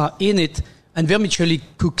pasta in it. And vermicelli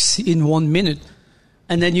cooks in 1 minute.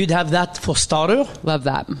 And then you'd have that for starter. Love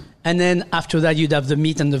that. And then after that, you'd have the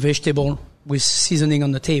meat and the vegetable with seasoning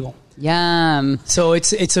on the table. Yum. So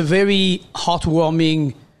it's a very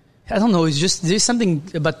heartwarming, I don't know, it's just, there's something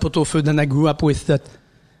about pot-au-feu that I grew up with that,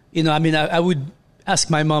 I would ask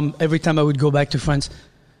my mom every time I would go back to France,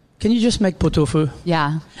 can you just make pot-au-feu?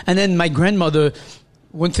 Yeah. And then my grandmother,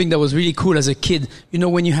 one thing that was really cool as a kid,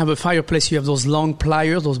 when you have a fireplace, you have those long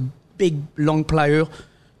pliers, those big long pliers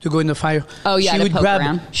to go in the fire. Oh yeah,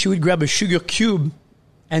 she would grab a sugar cube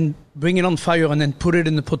and bring it on fire and then put it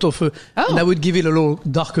in the pot-au-feu. Oh. And that would give it a little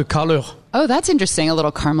darker color. Oh, that's interesting. A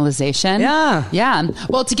little caramelization. Yeah. Yeah.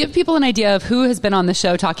 Well, to give people an idea of who has been on the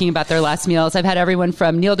show talking about their last meals, I've had everyone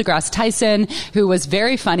from Neil deGrasse Tyson, who was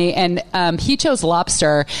very funny, and he chose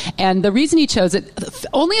lobster. And the reason he chose it,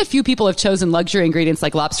 only a few people have chosen luxury ingredients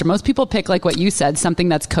like lobster. Most people pick, like what you said, something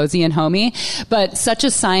that's cozy and homey. But such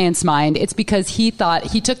a science mind, it's because he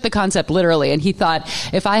took the concept literally, and he thought,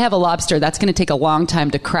 if I have a lobster, that's going to take a long time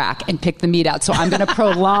to crack and pick the meat out. So I'm going to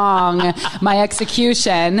prolong my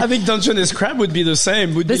execution. I think Dungeness crab would be the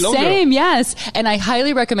same. Would be longer. The same, yes. And I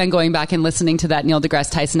highly recommend going back and listening to that Neil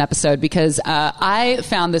deGrasse Tyson episode, because I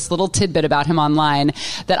found this little tidbit about him online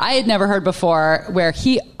that I had never heard before, where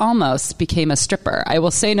he almost became a stripper. I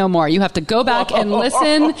will say no more. You have to go back and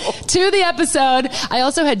listen to the episode. I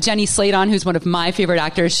also had Jenny Slate on, who's one of my favorite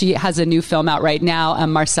actors. She has a new film out right now,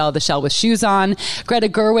 Marcel the Shell with Shoes On. Greta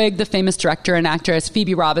Gerwig, the famous director and actress.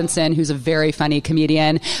 Phoebe Robinson, who's a very funny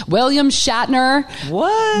comedian. William Shatner.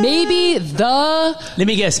 What? Maybe let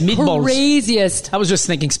me guess, Meatballs. Craziest. I was just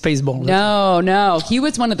thinking Spaceballs. No. He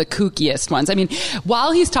was one of the kookiest ones. I mean,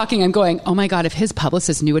 while he's talking, I'm going, oh my God, if his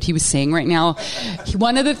publicist knew what he was saying right now.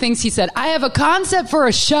 One of the things he said, I have a concept for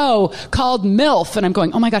a show called MILF. And I'm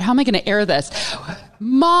going, oh my God, how am I going to air this?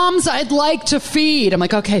 Moms I'd like to feed. I'm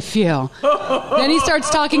like, okay, feel. Then he starts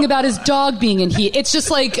talking about his dog being in heat. It's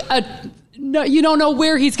just like no, you don't know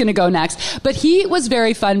where he's going to go next. But he was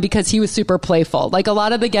very fun because he was super playful. Like a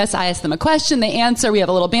lot of the guests, I ask them a question, they answer, we have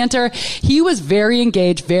a little banter. He was very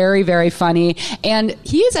engaged, very, very funny. And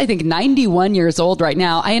he is, I think, 91 years old right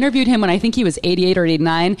now. I interviewed him when I think he was 88 or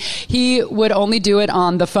 89. He would only do it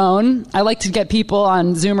on the phone. I like to get people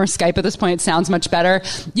on Zoom or Skype at this point. It sounds much better.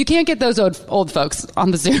 You can't get those old folks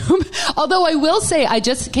on the Zoom. Although I will say, I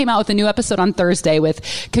just came out with a new episode on Thursday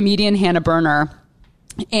with comedian Hannah Berner.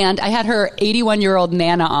 And I had her 81-year-old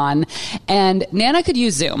Nana on, and Nana could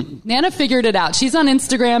use Zoom. Nana figured it out. She's on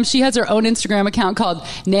Instagram. She has her own Instagram account called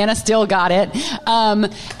Nana Still Got It.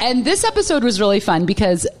 And this episode was really fun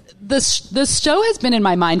because the show has been in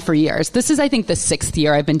my mind for years. This is, I think, the 6th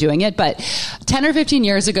year I've been doing it. But 10 or 15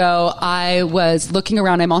 years ago, I was looking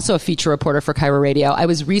around. I'm also a feature reporter for Cairo Radio. I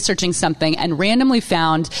was researching something and randomly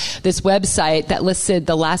found this website that listed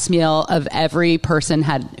the last meal of every person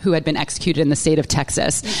who had been executed in the state of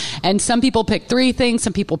Texas. And some people picked 3 things.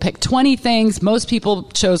 Some people picked 20 things. Most people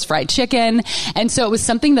chose fried chicken. And so it was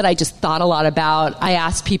something that I just thought a lot about. I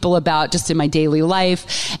asked people about just in my daily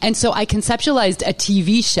life. And so I conceptualized a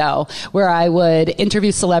TV show where I would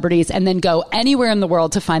interview celebrities and then go anywhere in the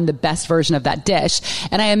world to find the best version of that dish.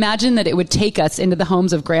 And I imagine that it would take us into the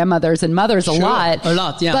homes of grandmothers and mothers a lot. A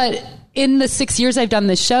lot, yeah. But in the 6 years I've done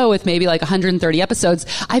this show with maybe like 130 episodes,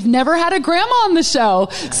 I've never had a grandma on the show.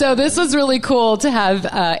 So this was really cool to have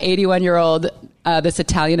 81-year-old this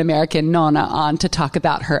Italian-American Nonna on to talk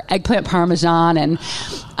about her eggplant parmesan and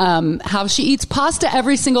how she eats pasta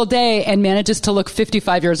every single day and manages to look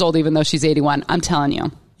 55 years old even though she's 81. I'm telling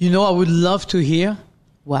you. You know, I would love to hear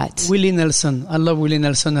what? Willie Nelson. I love Willie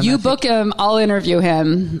Nelson. And you book him, I'll interview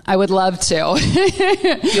him. I would love to.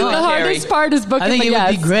 The hardest part is booking the guests. I think it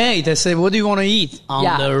would be great. I say, what do you want to eat?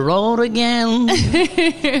 On the road again.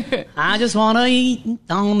 I just want to eat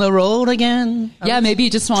on the road again. Yeah, maybe he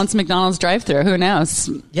just wants McDonald's drive-thru. Who knows?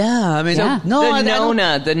 Yeah, I mean,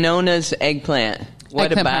 the Nonna's eggplant.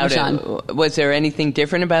 What about Parmesan. it? Was there anything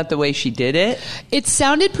different about the way she did it? It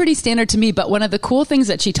sounded pretty standard to me, but one of the cool things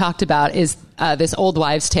that she talked about is this old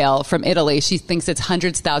wives' tale from Italy. She thinks it's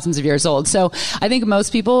hundreds, thousands of years old. So I think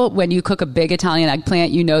most people, when you cook a big Italian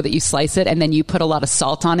eggplant, you know that you slice it and then you put a lot of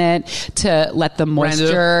salt on it to let the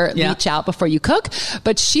moisture leach out before you cook.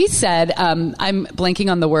 But she said, I'm blanking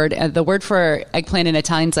on the word. The word for eggplant in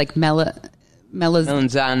Italian is like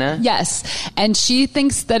melanzana. Yes. And she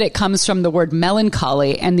thinks that it comes from the word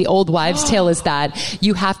melancholy. And the old wives' tale is that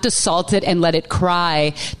you have to salt it and let it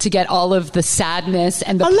cry to get all of the sadness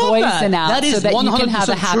and the poison out so that you can have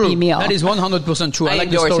a happy meal. That is 100% true. I like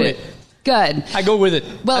the endorse story. it. Good. I go with it.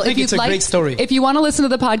 Well, I think it's a great story. If you want to listen to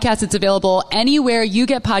the podcast, it's available anywhere you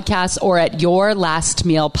get podcasts or at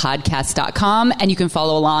yourlastmealpodcast.com. And you can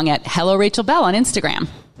follow along at Hello Rachel Bell on Instagram.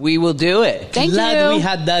 We will do it. Thank Glad you. we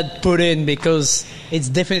had that put in because it's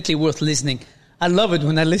definitely worth listening. I love it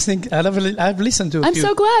when I've listened to a few. I'm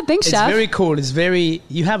so glad. Thanks, Chef. It's very cool.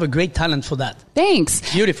 You have a great talent for that.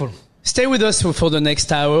 Thanks. Beautiful. Stay with us for the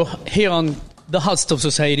next hour here on the Hot Stove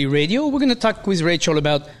Society Radio. We're going to talk with Rachel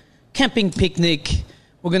about camping picnic.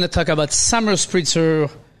 We're going to talk about summer spritzer.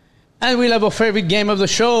 And we'll have our favorite game of the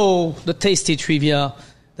show, the tasty trivia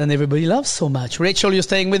that everybody loves so much. Rachel, you're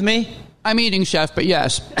staying with me? I'm eating, Chef, but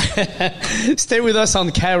yes. Stay with us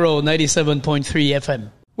on Cairo 97.3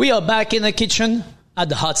 FM. We are back in the kitchen at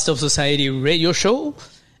the Hot Stove Society radio show.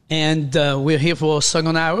 And we're here for a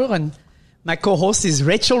second hour. And my co-host is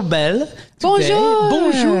Rachel Bell. Today. Bonjour.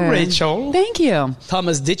 Bonjour, Rachel. Thank you.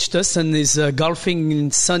 Thomas ditched us and is golfing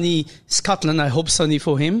in sunny Scotland. I hope sunny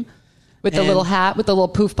for him. With the little hat, with the little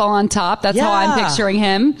poof ball on top. That's how I'm picturing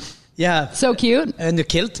him. Yeah. So cute. And the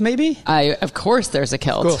kilt, maybe? Of course there's a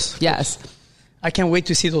kilt. Of course. Yes. I can't wait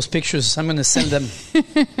to see those pictures. I'm going to send them.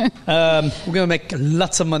 We're going to make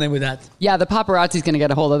lots of money with that. Yeah, the paparazzi's going to get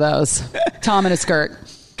a hold of those. Tom in a skirt.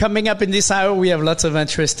 Coming up in this hour, we have lots of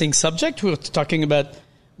interesting subjects. We're talking about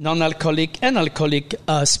non-alcoholic and alcoholic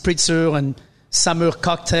spritzer and summer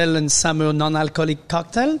cocktail and summer non-alcoholic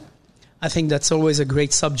cocktail. I think that's always a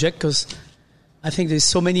great subject because I think there's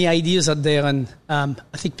so many ideas out there, and I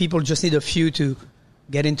think people just need a few to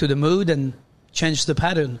get into the mood and change the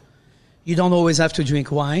pattern. You don't always have to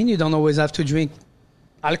drink wine. You don't always have to drink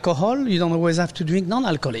alcohol. You don't always have to drink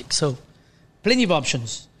non-alcoholic. So plenty of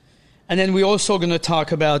options. And then we're also going to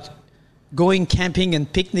talk about going camping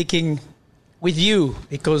and picnicking with you,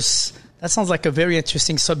 because that sounds like a very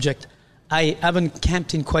interesting subject. I haven't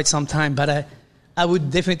camped in quite some time, but I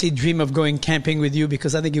would definitely dream of going camping with you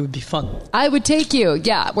because I think it would be fun. I would take you.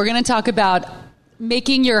 Yeah, we're going to talk about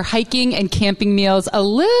making your hiking and camping meals a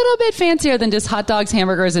little bit fancier than just hot dogs,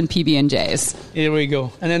 hamburgers, and PB&Js. Here we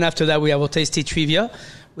go. And then after that, we have our tasty trivia,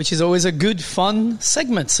 which is always a good, fun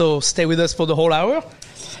segment. So stay with us for the whole hour.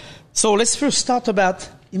 So let's first start about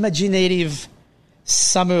imaginative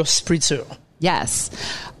summer spritzer. Yes.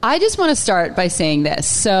 I just want to start by saying this.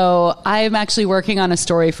 So I'm actually working on a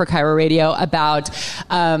story for Cairo Radio about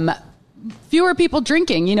fewer people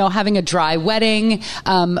drinking, having a dry wedding,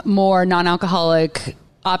 more non-alcoholic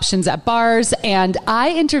options at bars. And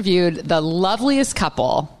I interviewed the loveliest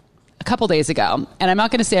couple a couple days ago. And I'm not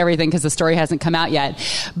going to say everything because the story hasn't come out yet.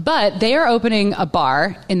 But they are opening a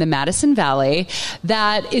bar in the Madison Valley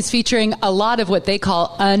that is featuring a lot of what they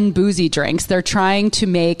call unboozy drinks. They're trying to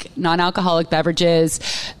make non-alcoholic beverages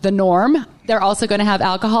the norm. They're also going to have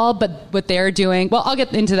alcohol, but what they're doing, well, I'll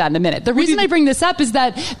get into that in a minute. The reason I bring this up is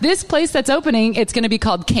that this place that's opening, it's going to be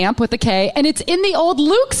called Camp with a K, and it's in the old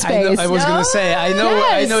Luke space. I was going to say,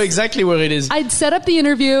 I know exactly where it is. I'd set up the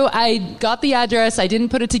interview, I got the address, I didn't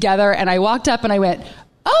put it together, and I walked up and I went,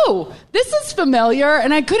 oh, this is familiar.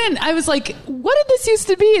 And I was like, what did this used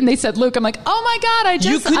to be? And they said, Luke. I'm like, oh my God,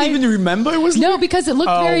 You couldn't even remember it was Luke? No, because it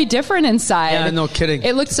looked very different inside. Yeah, no kidding.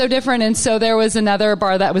 It looked so different. And so there was another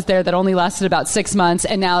bar that was there that only lasted about 6 months.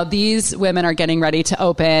 And now these women are getting ready to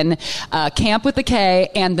open Camp with a K.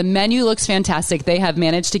 And the menu looks fantastic.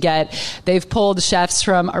 They've pulled chefs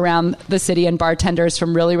from around the city and bartenders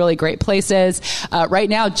from really, really great places. Right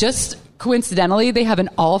now, just coincidentally, they have an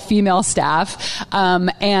all-female staff,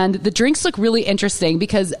 and the drinks look really interesting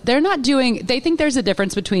because they think there's a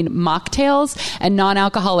difference between mocktails and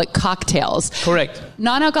non-alcoholic cocktails. Correct.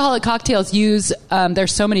 Non-alcoholic cocktails use,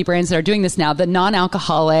 there's so many brands that are doing this now, the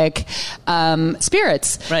non-alcoholic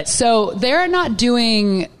spirits. Right. So they're not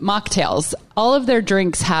doing mocktails. All of their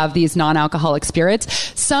drinks have these non-alcoholic spirits.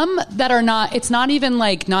 Some that are not, it's not even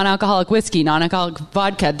like non-alcoholic whiskey, non-alcoholic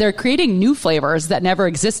vodka. They're creating new flavors that never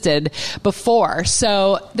existed before.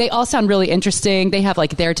 So they all sound really interesting. They have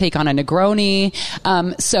like their take on a Negroni.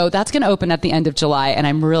 So that's going to open at the end of July, and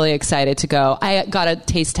I'm really excited to go. I got a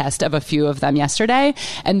taste test of a few of them yesterday,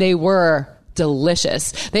 and they were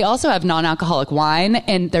delicious. They also have non-alcoholic wine,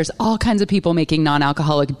 and there's all kinds of people making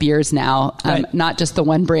non-alcoholic beers now, right. Not just the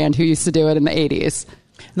one brand who used to do it in the 80s.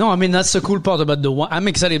 No, I mean, that's the cool part about the wine. I'm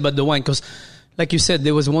excited about the wine because, like you said,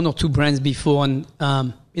 there was one or two brands before, and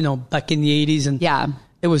back in the 80s, and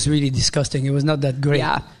it was really disgusting. It was not that great.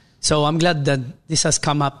 Yeah. So I'm glad that this has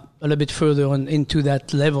come up a little bit further on into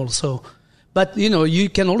that level. So, but you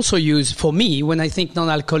can also use, for me, when I think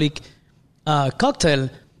non-alcoholic cocktail,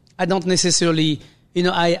 I don't necessarily,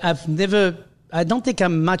 I don't think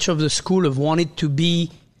I'm much of the school of want it to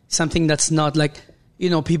be something that's not like,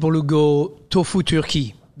 people who go tofu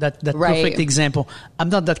turkey, that right. Perfect example. I'm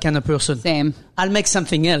not that kind of person. Same. I'll make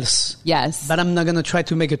something else. Yes. But I'm not going to try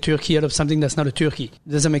to make a turkey out of something that's not a turkey.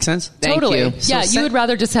 Does that make sense? Totally. Thank you. Yeah, you would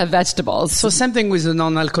rather just have vegetables. So same thing with a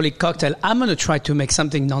non-alcoholic cocktail. I'm going to try to make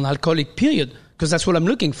something non-alcoholic, period, because that's what I'm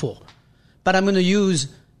looking for. But I'm going to use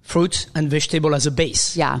fruits and vegetable as a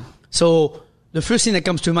base. Yeah. So the first thing that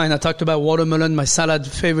comes to mind, I talked about watermelon, my salad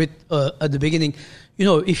favorite at the beginning.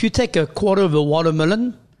 If you take a quarter of a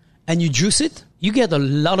watermelon and you juice it, you get a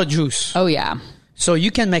lot of juice. Oh, yeah. So you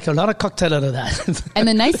can make a lot of cocktail out of that. And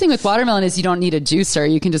the nice thing with watermelon is you don't need a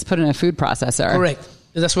juicer. You can just put it in a food processor. Correct.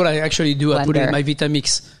 That's what I actually do. Blender. I put it in my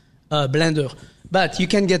Vitamix blender. But you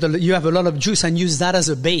can you have a lot of juice and use that as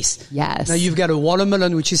a base. Yes. Now you've got a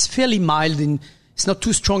watermelon, which is fairly mild it's not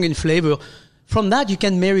too strong in flavor. From that, you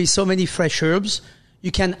can marry so many fresh herbs.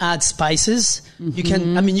 You can add spices.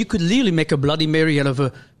 Mm-hmm. You could literally make a Bloody Mary out of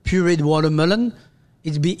a pureed watermelon.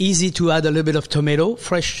 It'd be easy to add a little bit of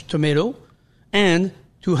fresh tomato, and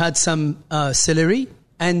to add some celery,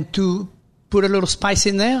 and to put a little spice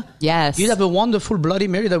in there. Yes. You'd have a wonderful Bloody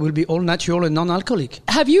Mary that will be all natural and non-alcoholic.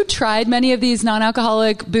 Have you tried many of these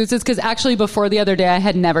non-alcoholic boozes? Because actually before the other day, I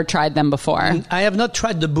had never tried them before. I have not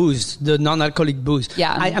tried the non-alcoholic booze.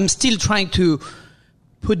 Yeah. I'm still trying to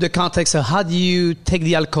put the context of how do you take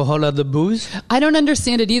the alcohol out of the booze? I don't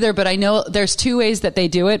understand it either, but I know there's two ways that they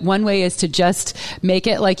do it. One way is to just make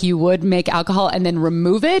it like you would make alcohol and then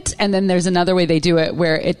remove it. And then there's another way they do it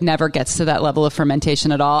where it never gets to that level of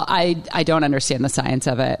fermentation at all. I don't understand the science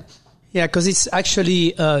of it. Yeah, because it's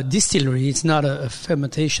actually a distillery. It's not a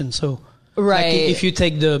fermentation. So right. Like if you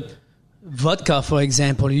take the vodka, for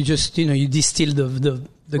example, you just, you distill the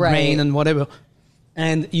right. grain and whatever,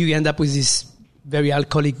 and you end up with this very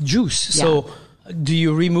alcoholic juice. Yeah. So do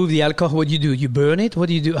you remove the alcohol? What do you do? You burn it? What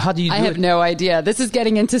do you do? How do you do it? I have no idea. This is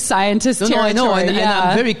getting into scientist territory. I know. And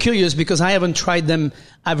I'm very curious because I haven't tried them.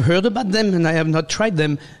 I've heard about them and I have not tried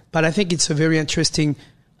them, but I think it's a very interesting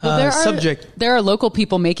subject. There are local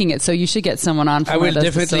people making it, so you should get someone on from I will those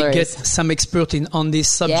definitely distilleries. get some expert on this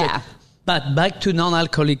subject. Yeah. But back to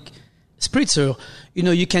non-alcoholic spritzer,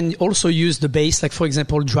 you can also use the base, like for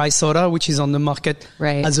example, dry soda, which is on the market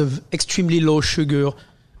right. as an extremely low sugar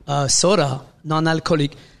soda,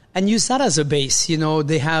 non-alcoholic, and use that as a base.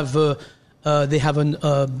 They have a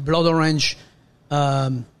blood orange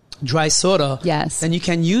dry soda. Yes. And you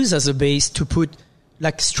can use as a base to put,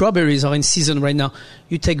 like strawberries are in season right now.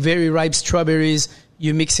 You take very ripe strawberries,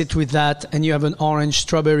 you mix it with that, and you have an orange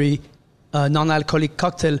strawberry non-alcoholic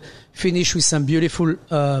cocktail, finish with some beautiful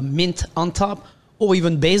mint on top, or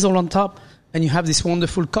even basil on top, and you have this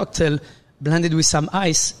wonderful cocktail blended with some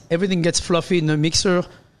ice. Everything gets fluffy in the mixer.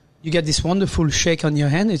 You get this wonderful shake on your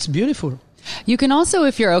hand. It's beautiful. You can also,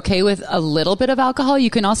 if you're okay with a little bit of alcohol, you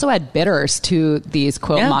can also add bitters to these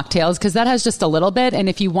quote mocktails, because that has just a little bit. And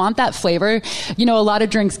if you want that flavor, a lot of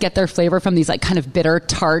drinks get their flavor from these like kind of bitter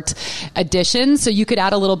tart additions. So you could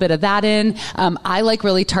add a little bit of that in. I like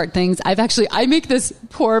really tart things. I make this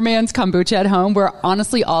poor man's kombucha at home where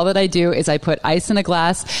honestly all that I do is I put ice in a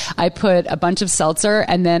glass, I put a bunch of seltzer,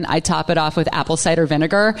 and then I top it off with apple cider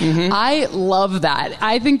vinegar. Mm-hmm. I love that.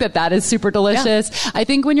 I think that is super delicious. Yeah. I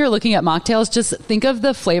think when you're looking at mocktails, just think of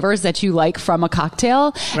the flavors that you like from a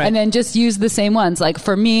cocktail, and then just use the same ones. Like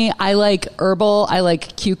for me, I like herbal, I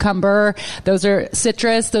like cucumber. Those are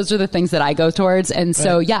citrus. Those are the things that I go towards. And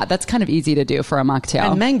so, that's kind of easy to do for a mocktail.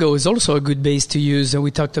 And mango is also a good base to use.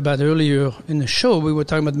 We talked about earlier in the show, we were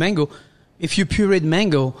talking about mango. If you pureed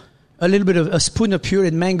mango, a little bit of a spoon of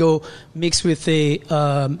pureed mango mixed with a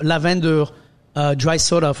lavender dry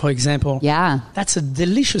soda, for example. Yeah. That's a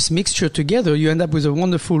delicious mixture together. You end up with a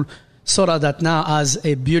wonderful soda that now has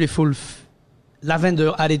a beautiful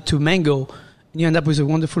lavender added to mango. And you end up with a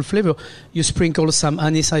wonderful flavor. You sprinkle some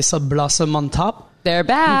anise hyssop blossom on top. They're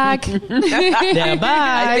back. They're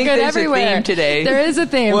back. I think there's a theme today. There is a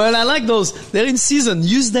theme. Well, I like those. They're in season.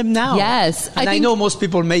 Use them now. Yes. And I know most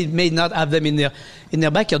people may not have them in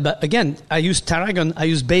their backyard. But again, I use tarragon, I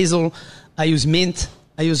use basil, I use mint,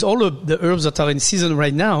 I use all of the herbs that are in season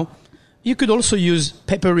right now. You could also use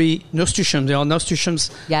peppery nasturtiums. There are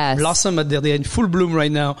nasturtiums blossom, they're in full bloom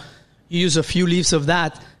right now. You use a few leaves of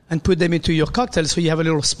that and put them into your cocktail so you have a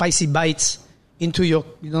little spicy bites into your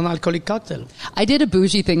non-alcoholic cocktail. I did a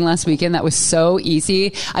bougie thing last weekend that was so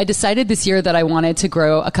easy. I decided this year that I wanted to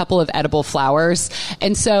grow a couple of edible flowers.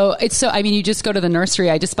 And so you just go to the nursery.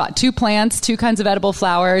 I just bought 2 plants, 2 kinds of edible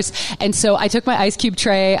flowers. And so I took my ice cube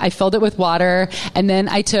tray, I filled it with water, and then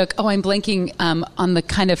I took, I'm blanking on the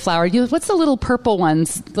kind of flower. What's the little purple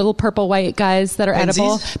ones, little purple white guys that are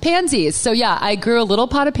edible? Pansies. So I grew a little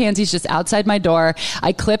pot of pansies just outside my door.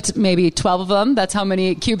 I clipped maybe 12 of them. That's how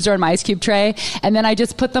many cubes are in my ice cube tray. And then I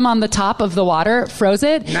just put them on the top of the water, froze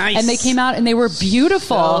it. Nice. And they came out and they were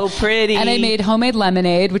beautiful. So pretty. And I made homemade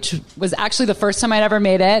lemonade, which was actually the first time I'd ever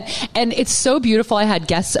made it. And it's so beautiful. I had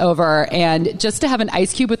guests over, and just to have an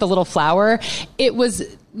ice cube with a little flower, it was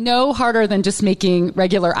no harder than just making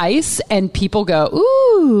regular ice, and people go,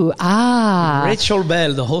 ooh, ah. Rachel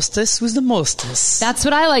Bell, the hostess with the mostess. That's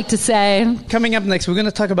what I like to say. Coming up next, we're going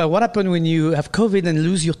to talk about what happened when you have COVID and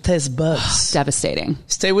lose your taste buds. Devastating.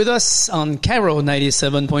 Stay with us on Caro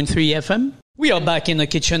 97.3 FM. We are back in the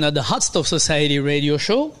kitchen at the Hot Stove Society radio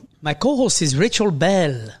show. My co-host is Rachel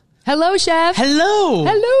Bell. Hello, Chef. Hello.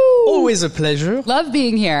 Hello. Always a pleasure. Love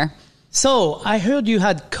being here. So, I heard you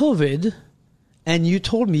had COVID, and you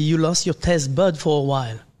told me you lost your taste bud for a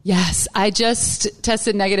while. Yes, I just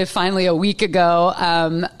tested negative finally a week ago.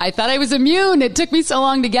 I thought I was immune. It took me so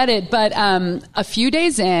long to get it. But a few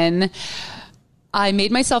days in, I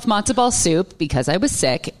made myself matzo ball soup because I was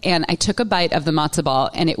sick, and I took a bite of the matzo ball,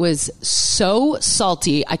 and it was so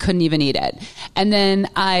salty I couldn't even eat it. And then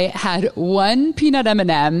I had one peanut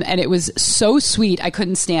M&M, and it was so sweet I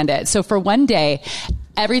couldn't stand it. So for one day,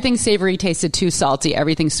 everything savory tasted too salty.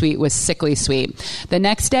 Everything sweet was sickly sweet. The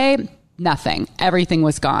next day, nothing. Everything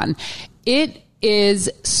was gone. It is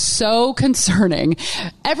so concerning.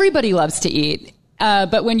 Everybody loves to eat.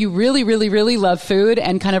 But when you really, really, really love food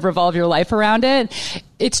and kind of revolve your life around it,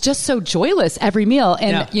 it's just so joyless every meal.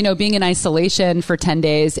 And, being in isolation for 10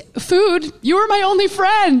 days, food, you were my only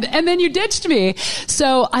friend. And then you ditched me.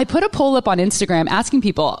 So I put a poll up on Instagram asking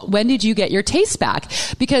people, when did you get your taste back?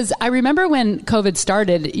 Because I remember when COVID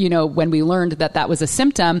started, when we learned that was a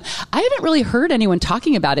symptom, I haven't really heard anyone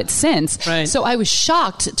talking about it since. Right. So I was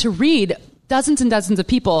shocked to read dozens and dozens of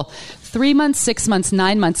people, 3 months, 6 months,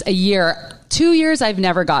 9 months, a year, 2 years, I've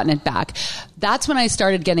never gotten it back. That's when I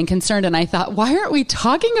started getting concerned, and I thought, why aren't we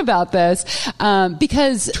talking about this?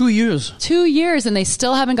 Because 2 years. 2 years, and they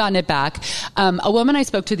still haven't gotten it back. A woman I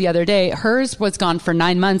spoke to the other day, hers was gone for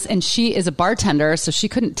 9 months, and she is a bartender, so she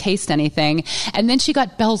couldn't taste anything. And then she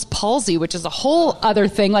got Bell's palsy, which is a whole other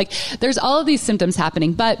thing. Like, there's all of these symptoms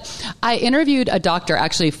happening. But I interviewed a doctor,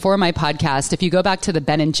 actually, for my podcast. If you go back to the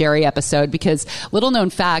Ben and Jerry episode, because little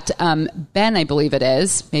known fact, Ben, I believe it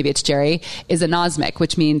is, maybe it's Jerry, is anosmic,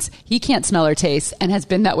 which means he can't smell or taste and has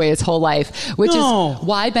been that way his whole life, which is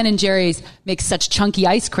why Ben and Jerry's make such chunky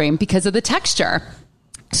ice cream, because of the texture.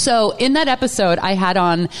 So in that episode, I had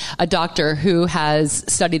on a doctor who has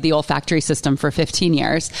studied the olfactory system for 15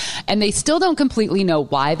 years, and they still don't completely know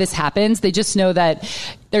why this happens. They just know that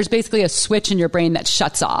there's basically a switch in your brain that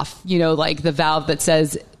shuts off, like the valve that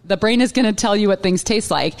says The brain is going to tell you what things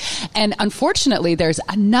taste like. And unfortunately, there's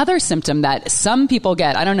another symptom that some people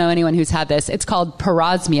get. I don't know anyone who's had this. It's called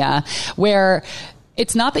parosmia, where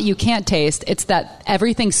it's not that you can't taste, it's that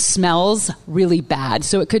everything smells really bad.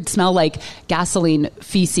 So it could smell like gasoline,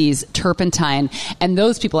 feces, turpentine, and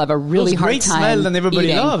those people have a really hard time great smell that everybody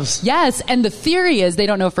eating. loves. Yes, and the theory is, they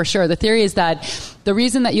don't know for sure, the theory is that the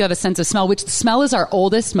reason that you have a sense of smell, which smell is our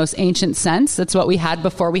oldest, most ancient sense, that's what we had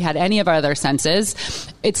before we had any of our other senses.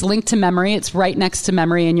 It's linked to memory. It's right next to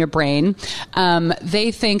memory in your brain.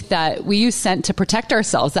 They think that we use scent to protect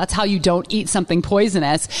ourselves. That's how you don't eat something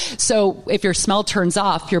poisonous. So if your smell turns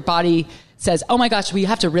off, your body says, oh my gosh, we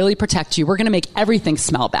have to really protect you. We're going to make everything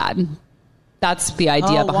smell bad. That's the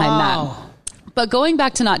idea behind that. But going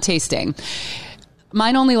back to not tasting,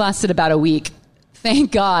 mine only lasted about a week.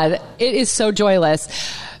 Thank God. It is so joyless.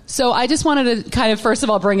 So I just wanted to kind of, first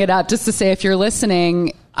of all, bring it up just to say, if you're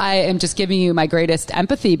listening, I am just giving you my greatest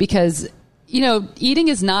empathy, because, you know, eating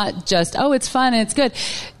is not just, oh, it's fun and it's good.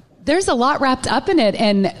 There's a lot wrapped up in it.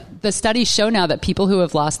 And the studies show now that people who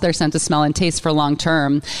have lost their sense of smell and taste for long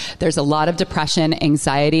term, there's a lot of depression,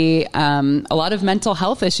 anxiety, a lot of mental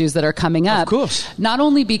health issues that are coming up. Of course. Not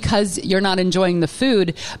only because you're not enjoying the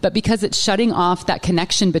food, but because it's shutting off that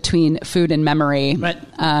connection between food and memory, right.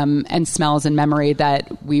 And smells and memory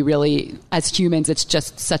that we really, as humans, it's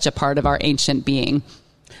just such a part of our ancient being.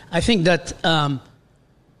 I think that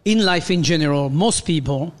in life in general, most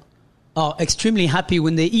people are extremely happy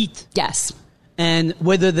when they eat. Yes. And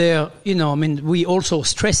whether they're, you know, I mean, we also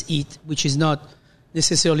stress eat, which is not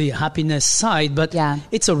necessarily a happiness side, but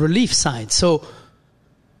it's a relief side. So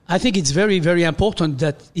I think it's very, very important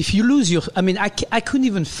that if you lose your, I mean, I couldn't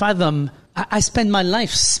even fathom, I spend my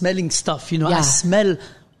life smelling stuff, you know, I smell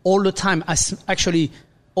all the time. I actually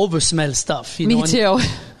over-smell stuff. You know, Me too.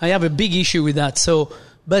 I have a big issue with that. So,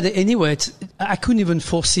 but anyway, I couldn't even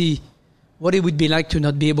foresee what it would be like to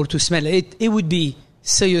not be able to smell it. It would be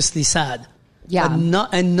seriously sad. Yeah.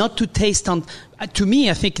 But not to taste on. To me,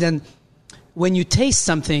 I think then when you taste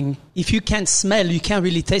something, if you can't smell, you can't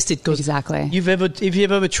really taste it. Because exactly. If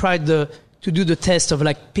you've ever tried to do the test of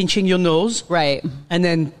like pinching your nose, right, and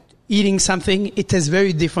then eating something, it tastes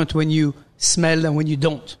very different when you smell than when you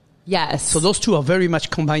don't. Yes. So those two are very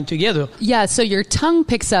much combined together. Yeah, so your tongue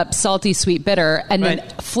picks up salty, sweet, bitter, and then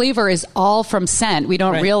flavor is all from scent. We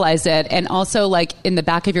don't realize it. And also, like, in the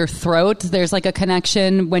back of your throat, there's like a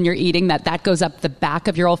connection when you're eating that goes up the back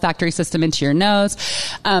of your olfactory system into your nose.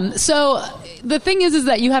 So the thing is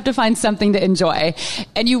that you have to find something to enjoy.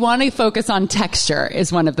 And you want to focus on texture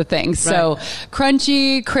is one of the things. Right. So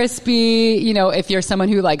crunchy, crispy, you know, if you're someone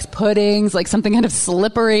who likes puddings, like something kind of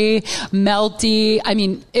slippery, melty. I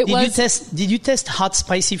mean, Did you test hot,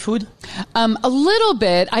 spicy food? A little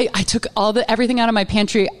bit. I took everything out of my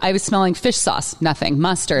pantry. I was smelling fish sauce, nothing.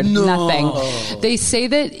 Mustard, nothing. They say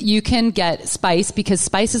that you can get spice because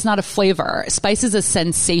spice is not a flavor. Spice is a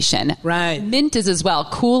sensation. Right. Mint is as well.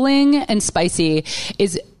 Cooling and spicy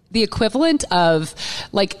is the equivalent of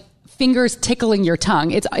like fingers tickling your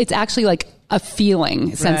tongue. It's actually like a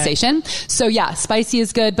feeling sensation. Right. So yeah, spicy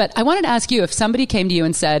is good. But I wanted to ask you, if somebody came to you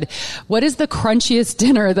and said, what is the crunchiest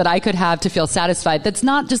dinner that I could have to feel satisfied? That's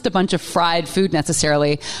not just a bunch of fried food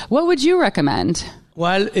necessarily. What would you recommend?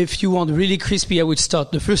 Well, if you want really crispy, I would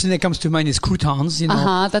start. The first thing that comes to mind is croutons. You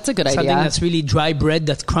know, that's a good idea. Something that's really dry bread,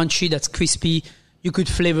 that's crunchy, that's crispy. You could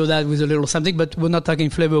flavor that with a little something, but we're not talking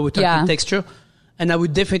flavor, we're talking texture. And I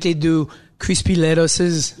would definitely do crispy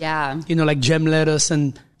lettuces. Yeah. You know, like gem lettuce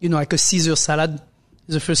and, you know, like a Caesar salad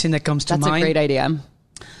is the first thing that comes to mind. That's a great idea.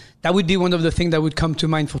 That would be one of the things that would come to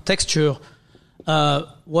mind for texture.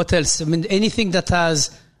 What else? I mean, anything that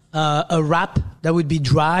has a wrap that would be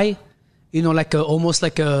dry, you know, like almost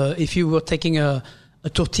like if you were taking a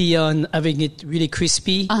tortilla and having it really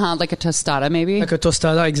crispy. Like a tostada maybe? Like a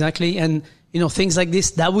tostada, exactly. And, you know, things like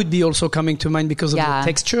this, that would be also coming to mind because of the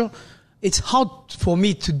texture. It's hard for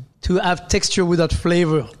me to have texture without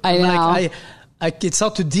flavor. I know. It's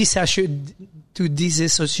hard to disassociate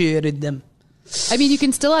them. I mean, you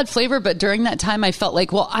can still add flavor, but during that time I felt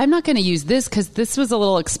like, well, I'm not going to use this because this was a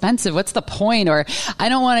little expensive. What's the point? Or I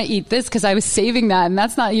don't want to eat this because I was saving that and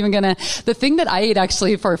that's not even going to... The thing that I ate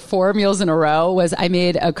actually for 4 meals in a row was I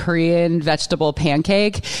made a Korean vegetable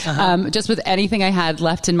pancake just with anything I had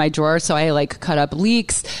left in my drawer. So I like cut up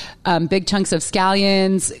leeks, big chunks of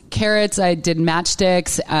scallions, carrots. I did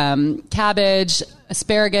matchsticks, cabbage,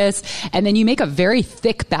 asparagus, and then you make a very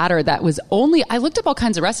thick batter that was only, I looked up all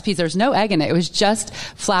kinds of recipes. There's no egg in it. It was just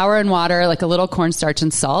flour and water, like a little cornstarch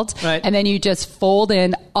and salt. Right. And then you just fold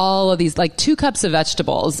in all of these, like 2 cups of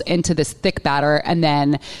vegetables into this thick batter, and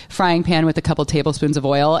then frying pan with a couple tablespoons of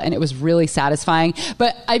oil. And it was really satisfying.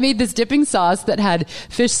 But I made this dipping sauce that had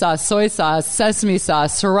fish sauce, soy sauce, sesame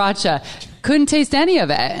sauce, sriracha. Couldn't taste any of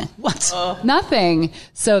it. What? Nothing.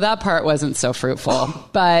 So that part wasn't so fruitful.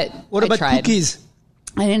 But What about I tried. cookies?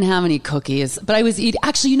 I didn't have any cookies, but I was eating.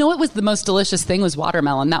 Actually, you know what was the most delicious thing was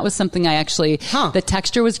watermelon. That was something I actually. The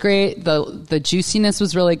texture was great. The juiciness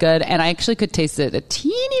was really good, and I actually could taste it a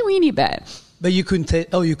teeny weeny bit. But you couldn't taste.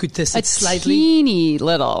 Oh, you could taste it slightly. Teeny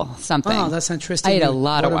little something. Oh, that's interesting. I ate a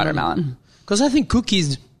lot of watermelon. Because I think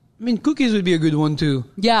cookies. I mean, cookies would be a good one too.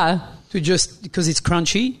 Yeah. To just because it's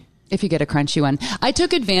crunchy. If you get a crunchy one. I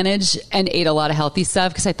took advantage and ate a lot of healthy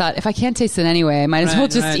stuff because I thought if I can't taste it anyway, I might as well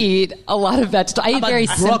just eat a lot of vegetables. I eat very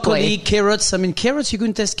broccoli, simply. carrots. I mean, carrots. You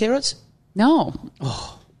couldn't taste carrots. No.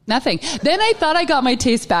 Nothing. Then I thought I got my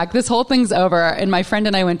taste back. This whole thing's over. And my friend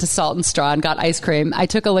and I went to Salt and Straw and got ice cream. I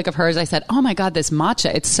took a lick of hers. I said, oh my God, this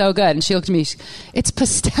matcha, it's so good. And she looked at me, it's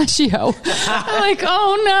pistachio. I'm like,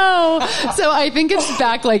 oh no. So I think it's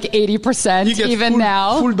back like 80% You get even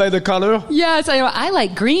now. Fooled by the color. Yes, I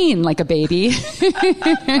like green like a baby.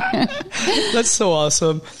 That's so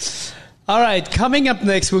awesome. All right, coming up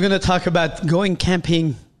next, we're going to talk about going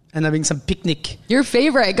camping and having some picnic. Your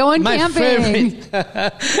favorite, going My camping.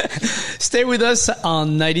 favorite. Stay with us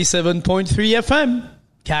on 97.3 FM,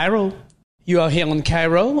 Cairo. You are here on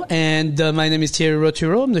Cairo, and my name is Thierry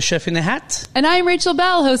Roturo. I'm the chef in a hat. And I'm Rachel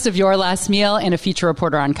Bell, host of Your Last Meal and a feature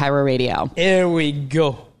reporter on Cairo Radio. Here we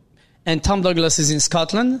go. And Tom Douglas is in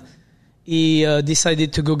Scotland. He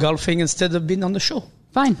decided to go golfing instead of being on the show.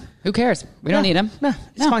 Fine. Who cares? We don't need him. No,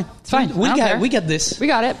 it's fine. It's fine. We I don't care. got this. We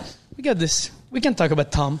got it. We got this. We can talk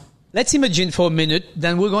about Tom. Let's imagine for a minute,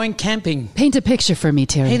 then we're going camping. Paint a picture for me,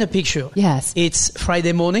 Terry. Paint a picture. Yes. It's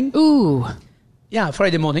Friday morning. Ooh. Yeah,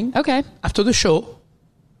 Friday morning. Okay. After the show.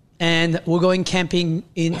 And we're going camping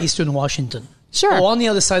in Eastern Washington. Sure. Or on the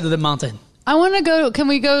other side of the mountain. I want to go. Can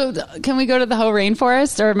we go to the Hoh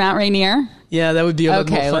Rainforest or Mount Rainier? Yeah, that would be a lot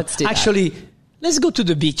more fun. Let's do that. Actually, let's go to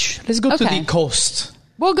the beach. Let's go to the coast.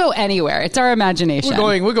 We'll go anywhere. It's our imagination.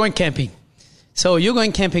 We're going camping. So you're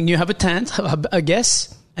going camping. You have a tent, I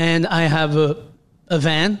guess. And I have a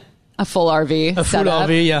van. A full RV. A full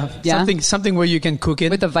RV, yeah. Something where you can cook it.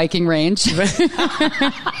 With a Viking range.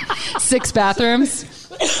 6 bathrooms.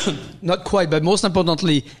 Not quite, but most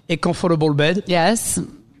importantly, a comfortable bed. Yes.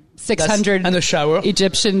 600 and a shower.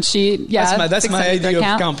 Egyptian sheet. Yeah, that's my idea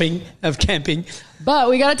of camping. But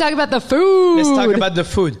we got to talk about the food. Let's talk about the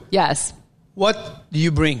food. Yes. What do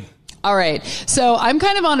you bring? All right. So I'm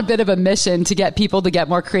kind of on a bit of a mission to get people to get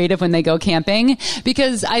more creative when they go camping,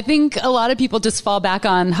 because I think a lot of people just fall back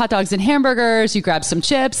on hot dogs and hamburgers. You grab some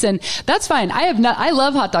chips and that's fine. I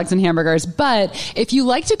love hot dogs and hamburgers, but if you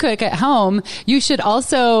like to cook at home, you should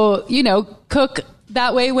also, cook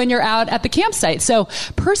that way when you're out at the campsite. So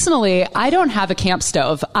personally, I don't have a camp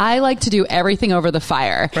stove. I like to do everything over the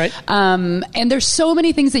fire. Right. And there's so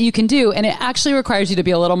many things that you can do. And it actually requires you to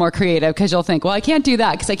be a little more creative, because you'll think, well, I can't do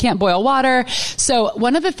that because I can't boil water. So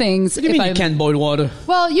one of the things... What do you mean you can't boil water?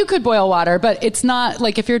 Well, you could boil water, but it's not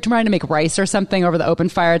like if you're trying to make rice or something over the open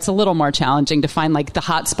fire, it's a little more challenging to find like the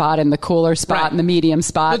hot spot and the cooler spot and the medium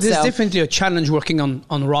spot. But there's definitely a challenge working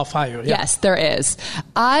on raw fire. Yeah. Yes, there is.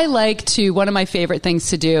 One of my favorite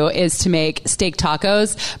things to do is to make steak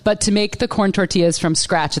tacos, but to make the corn tortillas from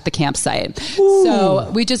scratch at the campsite. Ooh.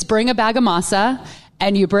 So we just bring a bag of masa,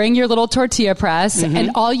 and you bring your little tortilla press,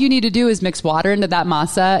 and all you need to do is mix water into that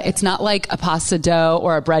masa. It's not like a pasta dough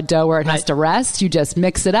or a bread dough where it has to rest. You just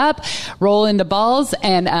mix it up, roll into balls,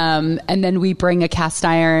 and then we bring a cast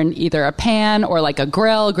iron, either a pan or like a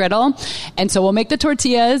griddle. And so we'll make the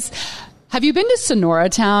tortillas. Have you been to Sonora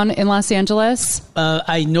Town in Los Angeles?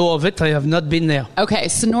 I know of it. I have not been there. Okay,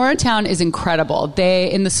 Sonora Town is incredible.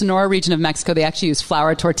 In the Sonora region of Mexico, they actually use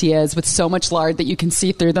flour tortillas with so much lard that you can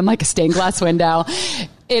see through them like a stained glass window.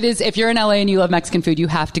 It is, if you're in LA and you love Mexican food, you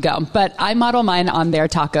have to go. But I model mine on their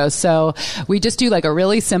tacos. So we just do like a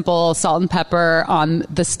really simple salt and pepper on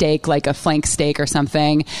the steak, like a flank steak or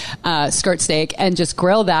something, skirt steak, and just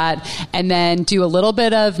grill that. And then do a little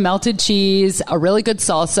bit of melted cheese, a really good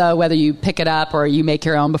salsa, whether you pick it up or you make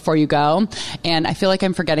your own before you go. And I feel like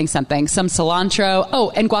I'm forgetting something. Some cilantro. Oh,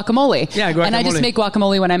 and guacamole. Yeah, guacamole. And I just make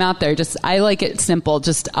guacamole when I'm out there. I like it simple.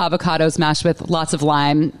 Just avocados mashed with lots of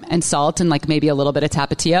lime and salt and like maybe a little bit of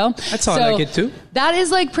tapatio tomatillo. That's how I like it too. That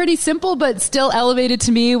is like pretty simple, but still elevated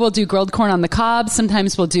to me. We'll do grilled corn on the cob.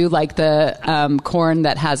 Sometimes we'll do like the corn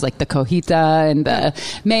that has like the cojita and the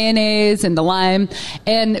mayonnaise and the lime.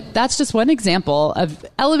 And that's just one example of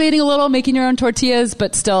elevating a little, making your own tortillas,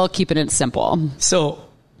 but still keeping it simple. So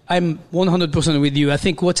I'm 100% with you. I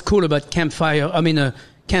think what's cool about a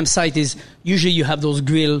campsite is usually you have those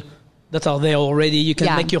grill that are there already. You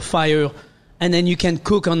can make your fire and then you can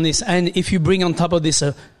cook on this. And if you bring on top of this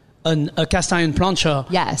a cast iron plancha,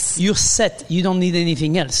 yes, you're set. You don't need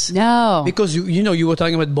anything else. No. Because you were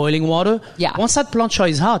talking about boiling water. Yeah. Once that plancha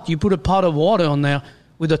is hot, you put a pot of water on there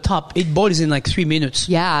with the top. It boils in like 3 minutes.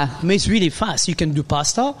 Yeah. I mean, it's really fast. You can do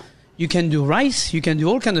pasta. You can do rice. You can do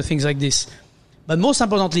all kinds of things like this. But most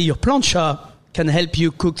importantly, your plancha can help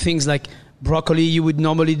you cook things like broccoli you would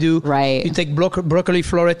normally do. Right. You take broccoli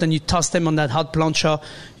floret and you toss them on that hot plancha.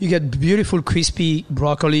 You get beautiful crispy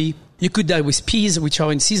broccoli. You could do that with peas, which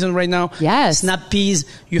are in season right now. Yes. Snap peas.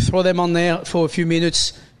 You throw them on there for a few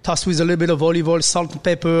minutes. Toss with a little bit of olive oil, salt and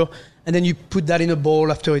pepper. And then you put that in a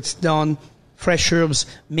bowl after it's done. Fresh herbs,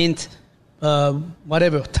 mint,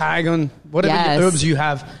 whatever, tarragon, whatever the herbs you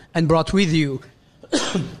have and brought with you.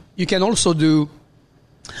 You can also do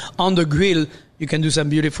on the grill, you can do some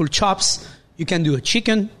beautiful chops. You can do a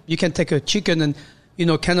chicken. You can take a chicken and,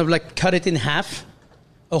 kind of like cut it in half,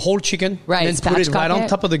 a whole chicken. Right. And then put it right on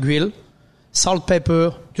top of the grill. Salt,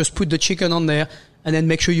 pepper, just put the chicken on there and then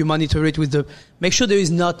make sure you monitor it make sure there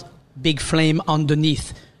is not big flame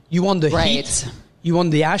underneath. You want the heat. You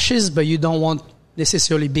want the ashes, but you don't want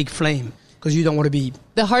necessarily big flame. Because you don't want to be...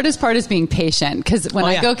 The hardest part is being patient. Because when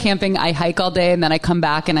I go camping, I hike all day and then I come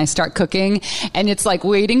back and I start cooking. And it's like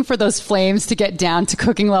waiting for those flames to get down to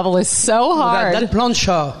cooking level is so hard. That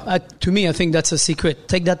plancha, to me, I think that's a secret.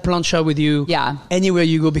 Take that plancha with you anywhere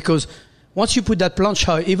you go. Because once you put that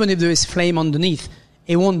plancha, even if there is flame underneath,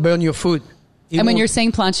 it won't burn your food. And when you're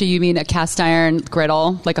saying plancha, you mean a cast iron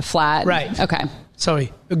griddle, like a flat? Right. Okay.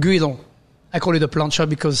 Sorry, a griddle. I call it a plancha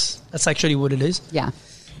because that's actually what it is. Yeah.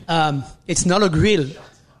 It's not a grill.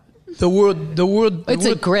 The word. It's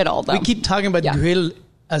a griddle, though. We keep talking about grill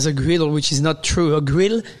as a griddle, which is not true. A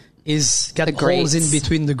grill is got holes in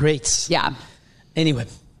between the grates. Yeah. Anyway,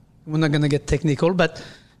 we're not going to get technical, but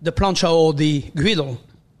the plancha or the griddle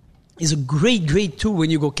is a great tool when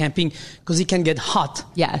you go camping because it can get hot.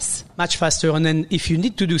 Yes. Much faster. And then if you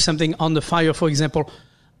need to do something on the fire, for example,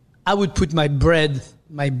 I would put my bread,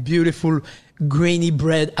 my beautiful grainy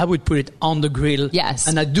bread, I would put it on the grill. Yes.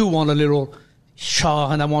 And I do want a little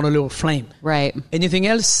char and I want a little flame. Right. Anything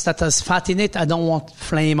else that has fat in it, I don't want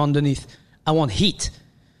flame underneath. I want heat.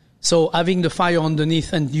 So having the fire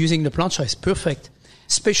underneath and using the plancha is perfect,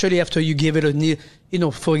 especially after you give it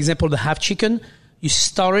for example, the half chicken, you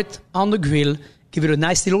start it on the grill, give it a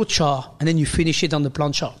nice little char, and then you finish it on the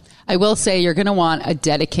plancha. I will say you're going to want a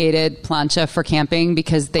dedicated plancha for camping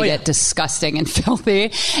because they get disgusting and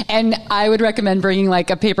filthy. And I would recommend bringing like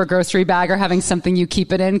a paper grocery bag or having something you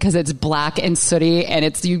keep it in because it's black and sooty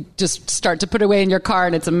and you just start to put away in your car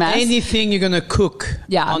and it's a mess. Anything you're going to cook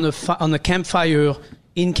on a campfire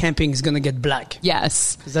in camping is going to get black.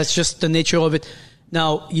 Yes. That's just the nature of it.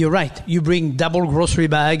 Now, you're right. You bring double grocery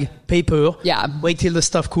bag, paper. Yeah. Wait till the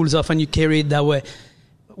stuff cools off and you carry it that way.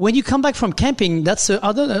 When you come back from camping, that's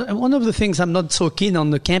one of the things I'm not so keen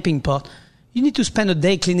on the camping part. You need to spend a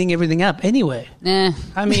day cleaning everything up anyway.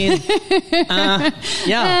 I mean,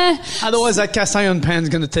 Otherwise, that cast iron pan is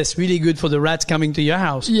going to taste really good for the rats coming to your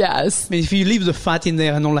house. Yes. I mean, if you leave the fat in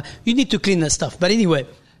there and all that, you need to clean that stuff. But anyway,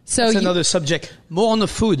 that's another subject. More on the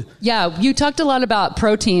food. Yeah, you talked a lot about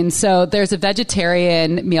protein. So there's a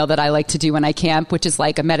vegetarian meal that I like to do when I camp, which is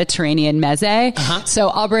like a Mediterranean meze. Uh-huh. So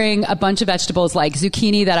I'll bring a bunch of vegetables like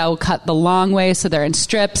zucchini that I will cut the long way so they're in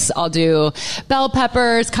strips. I'll do bell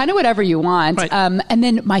peppers, kind of whatever you want. Right. And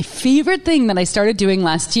then my favorite thing that I started doing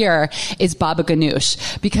last year is baba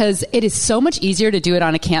ganoush because it is so much easier to do it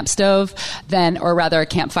on a camp stove or rather a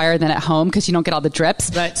campfire than at home because you don't get all the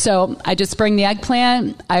drips. Right. So I just bring the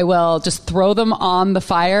eggplant. I will just throw them on the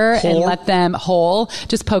fire and let them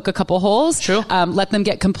just poke a couple holes. Sure. Let them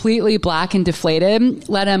get completely black and deflated.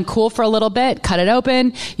 Let them cool for a little bit. Cut it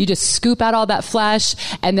open. You just scoop out all that flesh.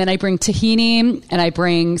 And then I bring tahini and I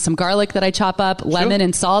bring some garlic that I chop up, lemon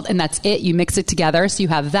and salt, and that's it. You mix it together. So you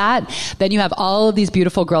have that. Then you have all of these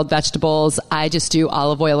beautiful grilled vegetables. I just do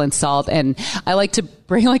olive oil and salt. And I like to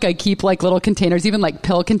bring I keep little containers, even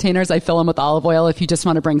pill containers. I fill them with olive oil if you just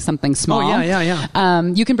want to bring something small. Oh, yeah.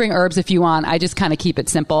 You can bring herbs if you want. I just kind of keep it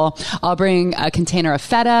simple. I'll bring a container of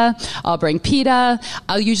feta. I'll bring pita.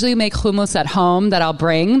 I'll usually make hummus at home that I'll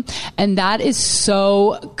bring. And that is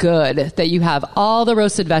so good that you have all the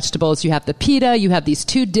roasted vegetables. You have the pita. You have these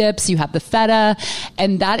 2 dips. You have the feta.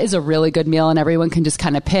 And that is a really good meal, and everyone can just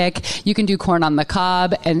kind of pick. You can do corn on the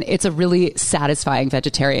cob, and it's a really satisfying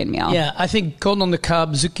vegetarian meal. Yeah, I think corn on the cob,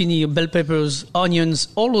 zucchini, bell peppers, onions,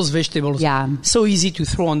 all those vegetables. Yeah. So easy to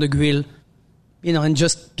throw on the grill, and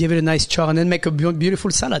just give it a nice char and then make a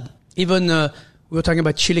beautiful salad. Even we were talking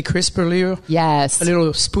about chili crisp earlier. Yes. A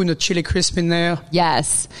little spoon of chili crisp in there.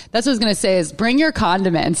 Yes. That's what I was going to say is bring your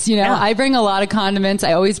condiments. Yeah. I bring a lot of condiments.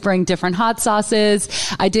 I always bring different hot sauces.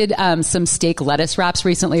 I did some steak lettuce wraps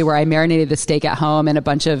recently where I marinated the steak at home in a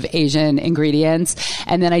bunch of Asian ingredients.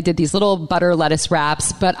 And then I did these little butter lettuce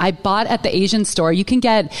wraps. But I bought at the Asian store, you can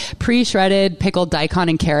get pre-shredded pickled daikon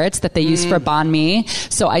and carrots that they use for banh mi.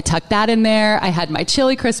 So I tucked that in there. I had my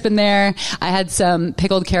chili crisp in there. I had some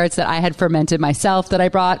pickled carrots that I had fermented myself that I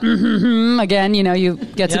brought. Again, you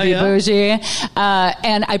get to be bougie.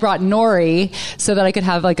 And I brought nori so that I could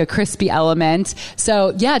have a crispy element.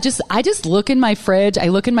 So yeah, I just look in my fridge. I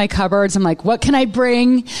look in my cupboards. I'm like, what can I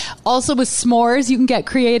bring? Also with s'mores, you can get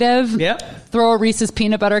creative. Yeah. Throw a Reese's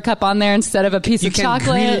peanut butter cup on there instead of a piece of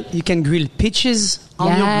chocolate. You can grill peaches on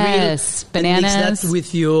your grill. Bananas. And mix that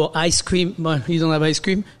with your ice cream. Well, you don't have ice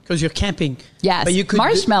cream because you're camping. Yes, but you could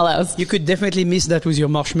marshmallows. You could definitely mix that with your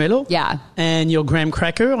marshmallow. Yeah. And your graham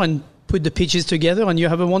cracker and put the peaches together and you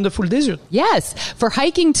have a wonderful dessert. Yes. For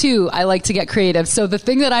hiking too, I like to get creative. So the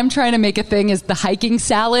thing that I'm trying to make a thing is the hiking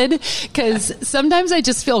salad, because sometimes I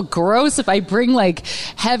just feel gross if I bring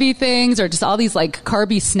heavy things or just all these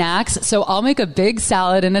carby snacks. So I'll make a big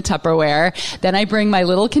salad in a Tupperware. Then I bring my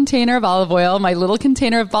little container of olive oil, my little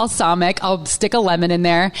container of balsamic. I'll stick a lemon in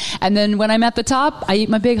there. And then when I'm at the top, I eat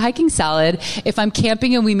my big hiking salad. If I'm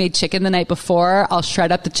camping and we made chicken the night before, I'll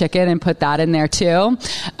shred up the chicken and put that in there too.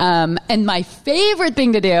 And my favorite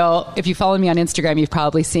thing to do, if you follow me on Instagram, you've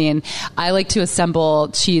probably seen, I like to assemble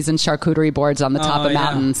cheese and charcuterie boards on the top of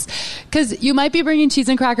mountains. Because you might be bringing cheese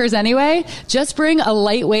and crackers anyway. Just bring a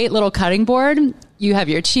lightweight little cutting board. You have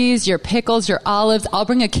your cheese, your pickles, your olives. I'll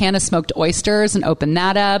bring a can of smoked oysters and open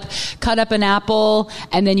that up, cut up an apple,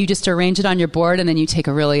 and then you just arrange it on your board, and then you take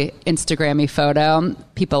a really Instagrammy photo.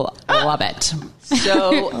 People love it.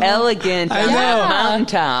 So elegant on the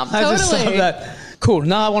mountaintop. I just saw that. Cool.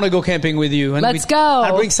 Now I want to go camping with you. And Let's go.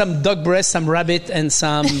 I'll bring some duck breast, some rabbit, and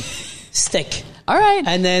some steak. All right.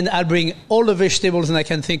 And then I'll bring all the vegetables that I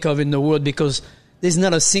can think of in the world because there's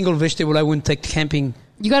not a single vegetable I wouldn't take camping.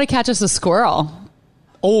 You got to catch us a squirrel.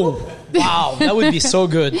 Oh, wow. That would be so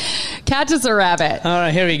good. Catch us a rabbit. All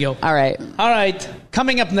right, here we go. All right.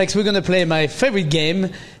 Coming up next, we're going to play my favorite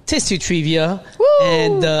game, Tasty Trivia. Woo!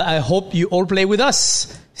 And I hope you all play with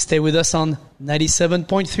us. Stay with us on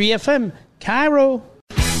 97.3 FM, Cairo.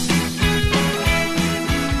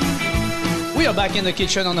 We are back in the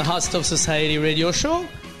kitchen on the Hot Stove Society radio show.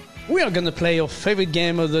 We are going to play your favorite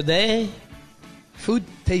game of the day, Food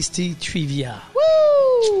Tasty Trivia.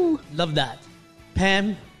 Woo! Love that.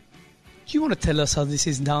 Pam, do you want to tell us how this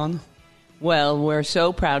is done? Well, we're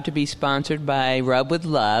so proud to be sponsored by Rub with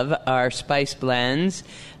Love, our spice blends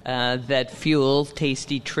that fuel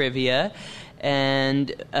tasty trivia.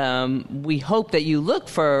 And we hope that you look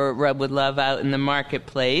for Rub with Love out in the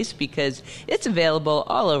marketplace because it's available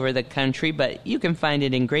all over the country, but you can find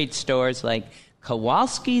it in great stores like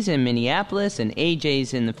Kowalski's in Minneapolis and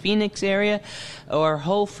AJ's in the Phoenix area, or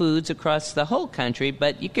Whole Foods across the whole country.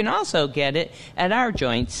 But you can also get it at our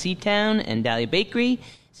joints, Seatown and Dahlia Bakery,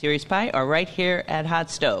 Serious Pie, or right here at Hot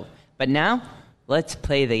Stove. But now, let's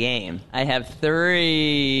play the game. I have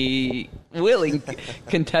 3 willing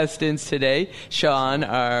contestants today. Sean,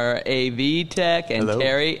 our AV tech, and Hello.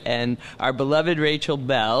 Terry, and our beloved Rachel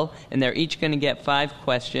Bell. And they're each going to get 5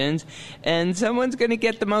 questions, and someone's going to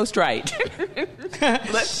get the most right.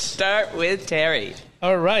 Let's start with Terry.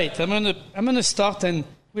 All right, I'm gonna start, and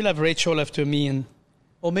we'll have Rachel after me,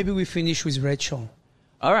 or maybe we finish with Rachel.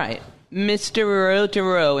 All right. Mr.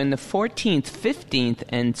 Rotaro, in the 14th, 15th,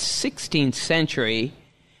 and 16th century,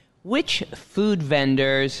 which food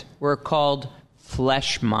vendors were called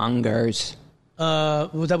fleshmongers? Well,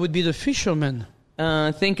 that would be the fishermen.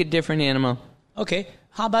 Think a different animal. Okay,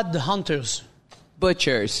 how about the hunters?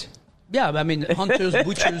 Butchers. Yeah, I mean, hunters,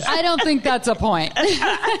 butchers. I don't think that's a point.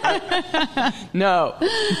 No.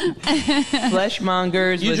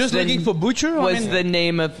 Fleshmongers You're just looking for butcher? was the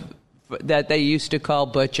name of that they used to call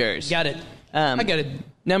butchers. Got it. I got it.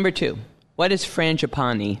 Number 2. What is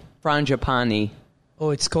frangipani? Frangipani. Oh,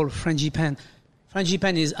 it's called frangipane.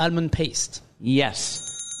 Frangipane is almond paste. Yes.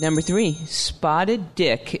 Number 3, spotted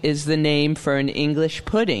dick is the name for an English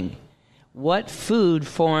pudding. What food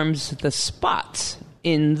forms the spots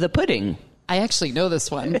in the pudding? I actually know this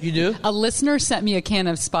one. You do? A listener sent me a can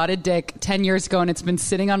of Spotted Dick 10 years ago, and it's been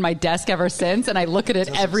sitting on my desk ever since, and I look at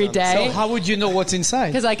it every day. So how would you know what's inside?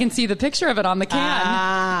 Because I can see the picture of it on the can.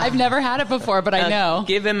 I've never had it before, but I know.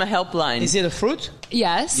 Give him a helpline. Is it a fruit?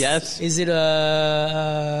 Yes. Yes. Is it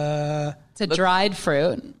a... It's a dried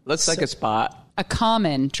fruit. Looks like a spot. A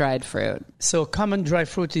common dried fruit. So common dry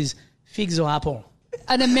fruit is figs or apple?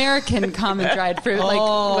 An American common dried fruit, like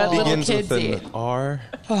what little Begins kids with eat. an R.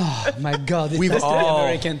 Oh, my God. We've It's all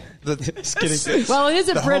American. Just kidding. Well, it is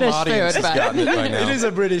a The British whole audience food, has but gotten it by now. It is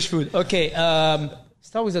a British food. Okay,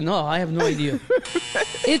 start with a no. I have no idea.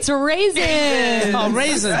 it's raisins. Oh,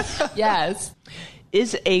 raisin. Yes.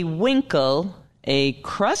 Is a winkle a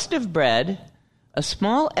crust of bread, a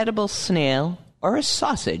small edible snail, or a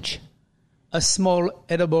sausage? A small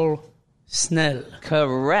edible snail.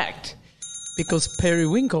 Correct. Because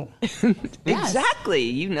periwinkle. Exactly.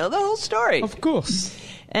 You know the whole story. Of course.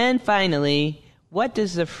 And finally, what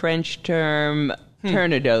does the French term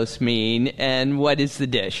tournedos mean, and what is the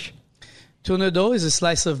dish? Tournedos is a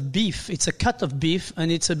slice of beef. It's a cut of beef,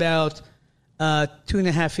 and it's about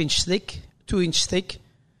 2.5 inch thick, 2 inch thick.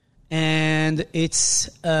 And it's,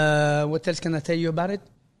 what else can I tell you about it?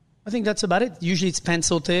 I think that's about it. Usually it's pan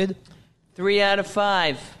sauteed. 3 out of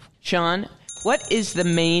 5. Sean, what is the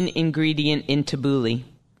main ingredient in tabbouleh?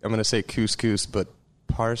 I'm going to say couscous, but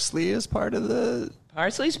parsley is part of the...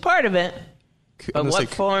 Parsley's part of it. I'm But gonna what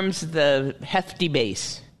say forms the hefty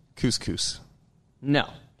base? couscous. No.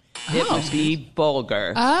 It would be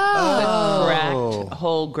bulgur. Oh. Cracked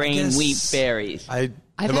whole grain guess wheat berries. I've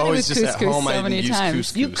had it always with just at couscous home so I many use times.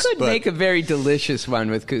 couscous. You could but make a very delicious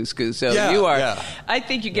one with couscous. So Yeah, you are. yeah. I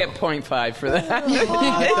think you get 0.5 for that.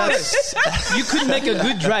 You could make a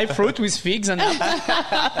good dry fruit with figs and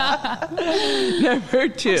Number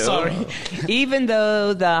 2. Sorry. Even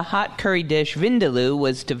though the hot curry dish vindaloo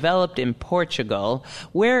was developed in Portugal,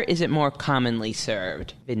 where is it more commonly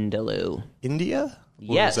served? Vindaloo. India?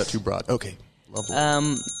 Or Yes. is that too broad? Okay. Lovely.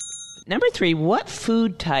 Number 3, what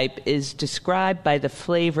food type is described by the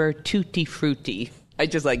flavor tutti frutti? I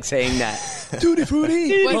just like saying that. Tutti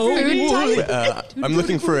frutti. What food type? I'm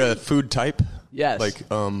looking for a food type. Yes. Like,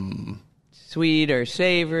 Sweet or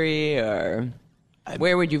savory, or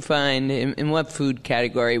where would you find, in what food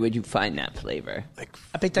category would you find that flavor?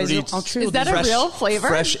 appetizer, fruity- entree. Is that a real flavor?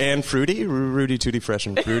 Fresh and fruity? Rudy Tutti Fresh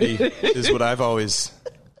and Fruity is what I've always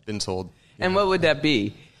been told. And what would that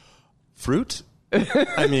be? Fruit?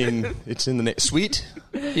 I mean, it's in the name. Sweet?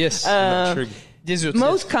 Yes. I'm not sure. Dessert.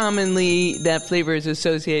 Most commonly, that flavor is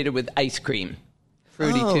associated with ice cream.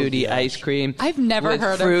 Fruity Tutti ice cream. I've never with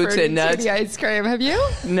fruits fruits of and nuts. Tutti ice cream. Have you?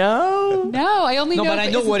 No. No, I only No, know. but I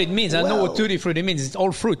know what it means. I know what tutti frutti means. It's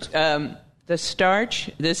all fruit. The starch,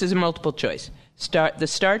 this is a multiple choice. The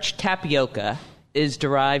starch tapioca is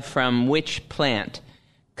derived from which plant?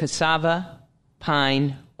 Cassava,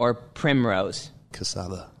 pine, or primrose?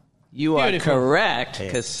 Cassava. You are Beautiful. correct.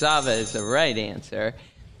 Cassava is the right answer.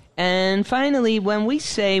 And finally, when we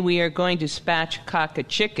say we are going to spatchcock a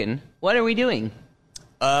chicken, what are we doing?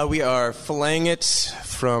 We are filleting it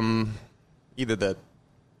from either the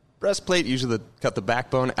breastplate, usually cut the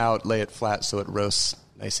backbone out, lay it flat so it roasts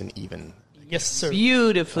nice and even. Yes, sir.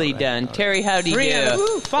 Beautifully done. Terry, how do you 3 do? out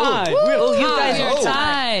of 5. Oh, you Hi, guys you're are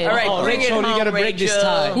tied. All right, Oh, bring Rachel, it you home, gotta break this Rachel.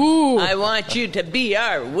 tie. Ooh. I want you to be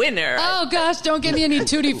our winner. Oh gosh, don't give me any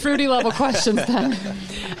tutti frutti level questions then.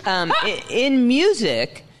 In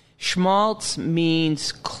music, schmaltz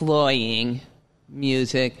means cloying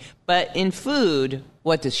music, but in food,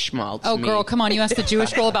 what does schmaltz Oh mean? girl, come on! You asked the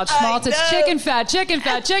Jewish girl about schmaltz. It's know. chicken fat, chicken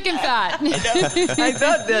fat, chicken fat. I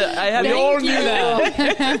thought that I had We all knew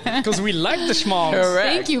Thank that. Because we like the schmaltz. Correct.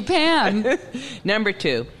 Thank you, Pam. Number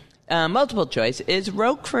 2, multiple choice. Is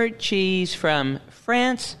Roquefort cheese from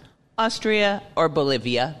France, Austria, or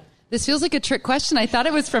Bolivia? This feels like a trick question. I thought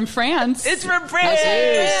it was from France. It's from France.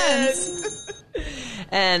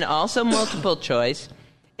 And also multiple choice.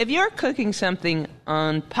 If you're cooking something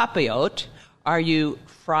on papillote, are you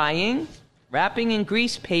frying, wrapping in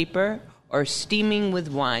grease paper, or steaming with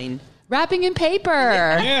wine? Wrapping in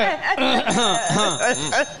paper.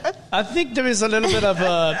 I think there is a little bit of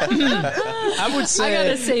a... I would say... I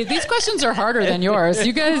gotta say, these questions are harder than yours.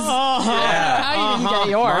 You guys, how you didn't get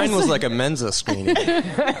yours? Mine was like a Mensa screening.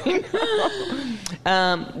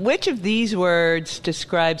 Which of these words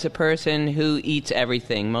describes a person who eats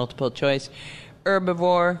everything? Multiple choice.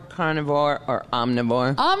 herbivore, carnivore, or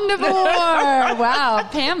omnivore? Omnivore. Wow,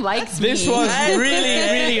 Pam likes me. This was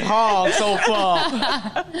really hard so far.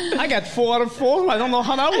 I got 4 out of 4. I don't know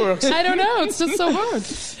how that works. I don't know. It's just so hard.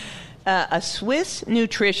 A Swiss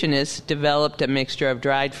nutritionist developed a mixture of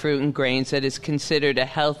dried fruit and grains that is considered a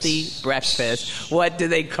healthy breakfast. What do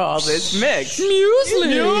they call this mix?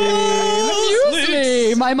 Muesli.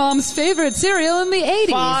 My mom's favorite cereal in the 80s.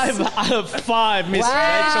 5 out of 5, Miss Rachel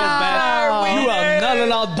Bell. You are not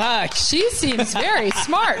allowed back. She seems very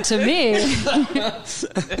smart to me.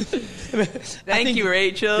 Thank you,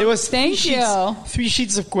 Rachel. There was Thank you. 3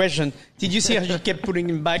 sheets of question. Did you see how she kept putting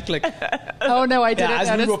them back? Like, Oh, no, I didn't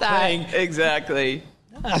as we notice were that. playing. Exactly.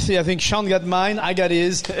 I think Sean got mine, I got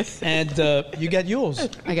his, and you got yours.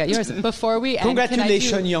 I got yours. Before we end,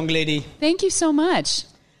 Congratulations, young lady. Thank you so much.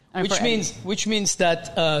 Which means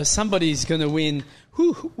that somebody is going to win.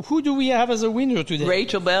 Who do we have as a winner today?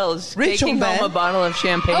 Rachel Bell's Rachel taking Bell? home a bottle of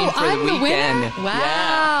champagne for I'm the the weekend. winner?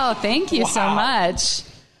 Wow. Thank you so much.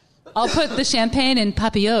 I'll put the champagne in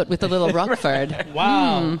papillote with a little Roquefort.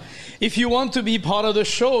 Wow. If you want to be part of the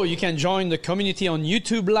show, you can join the community on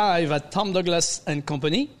YouTube Live at Tom Douglas and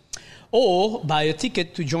Company, or buy a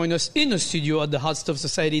ticket to join us in the studio at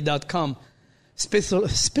thehotstuffsociety.com.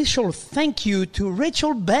 Special thank you to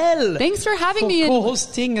Rachel Bell. Thanks for having for me.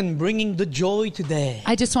 co-hosting and bringing the joy today.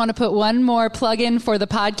 I just want to put one more plug in for the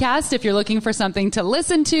podcast. If you're looking for something to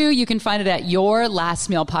listen to, you can find it at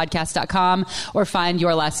yourlastmealpodcast.com or find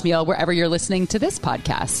Your Last Meal wherever you're listening to this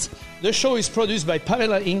podcast. The show is produced by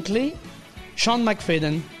Pamela Inkley, Sean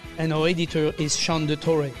McFadden, and our editor is Sean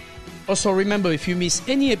DeTore. Also remember, if you miss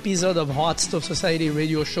any episode of Hot Stuff Society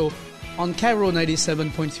radio show on Cairo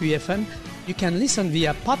 97.3 FM, you can listen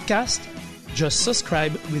via podcast. Just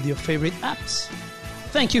subscribe with your favorite apps.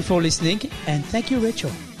 Thank you for listening, and thank you, Rachel.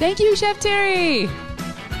 Thank you, Chef Terry.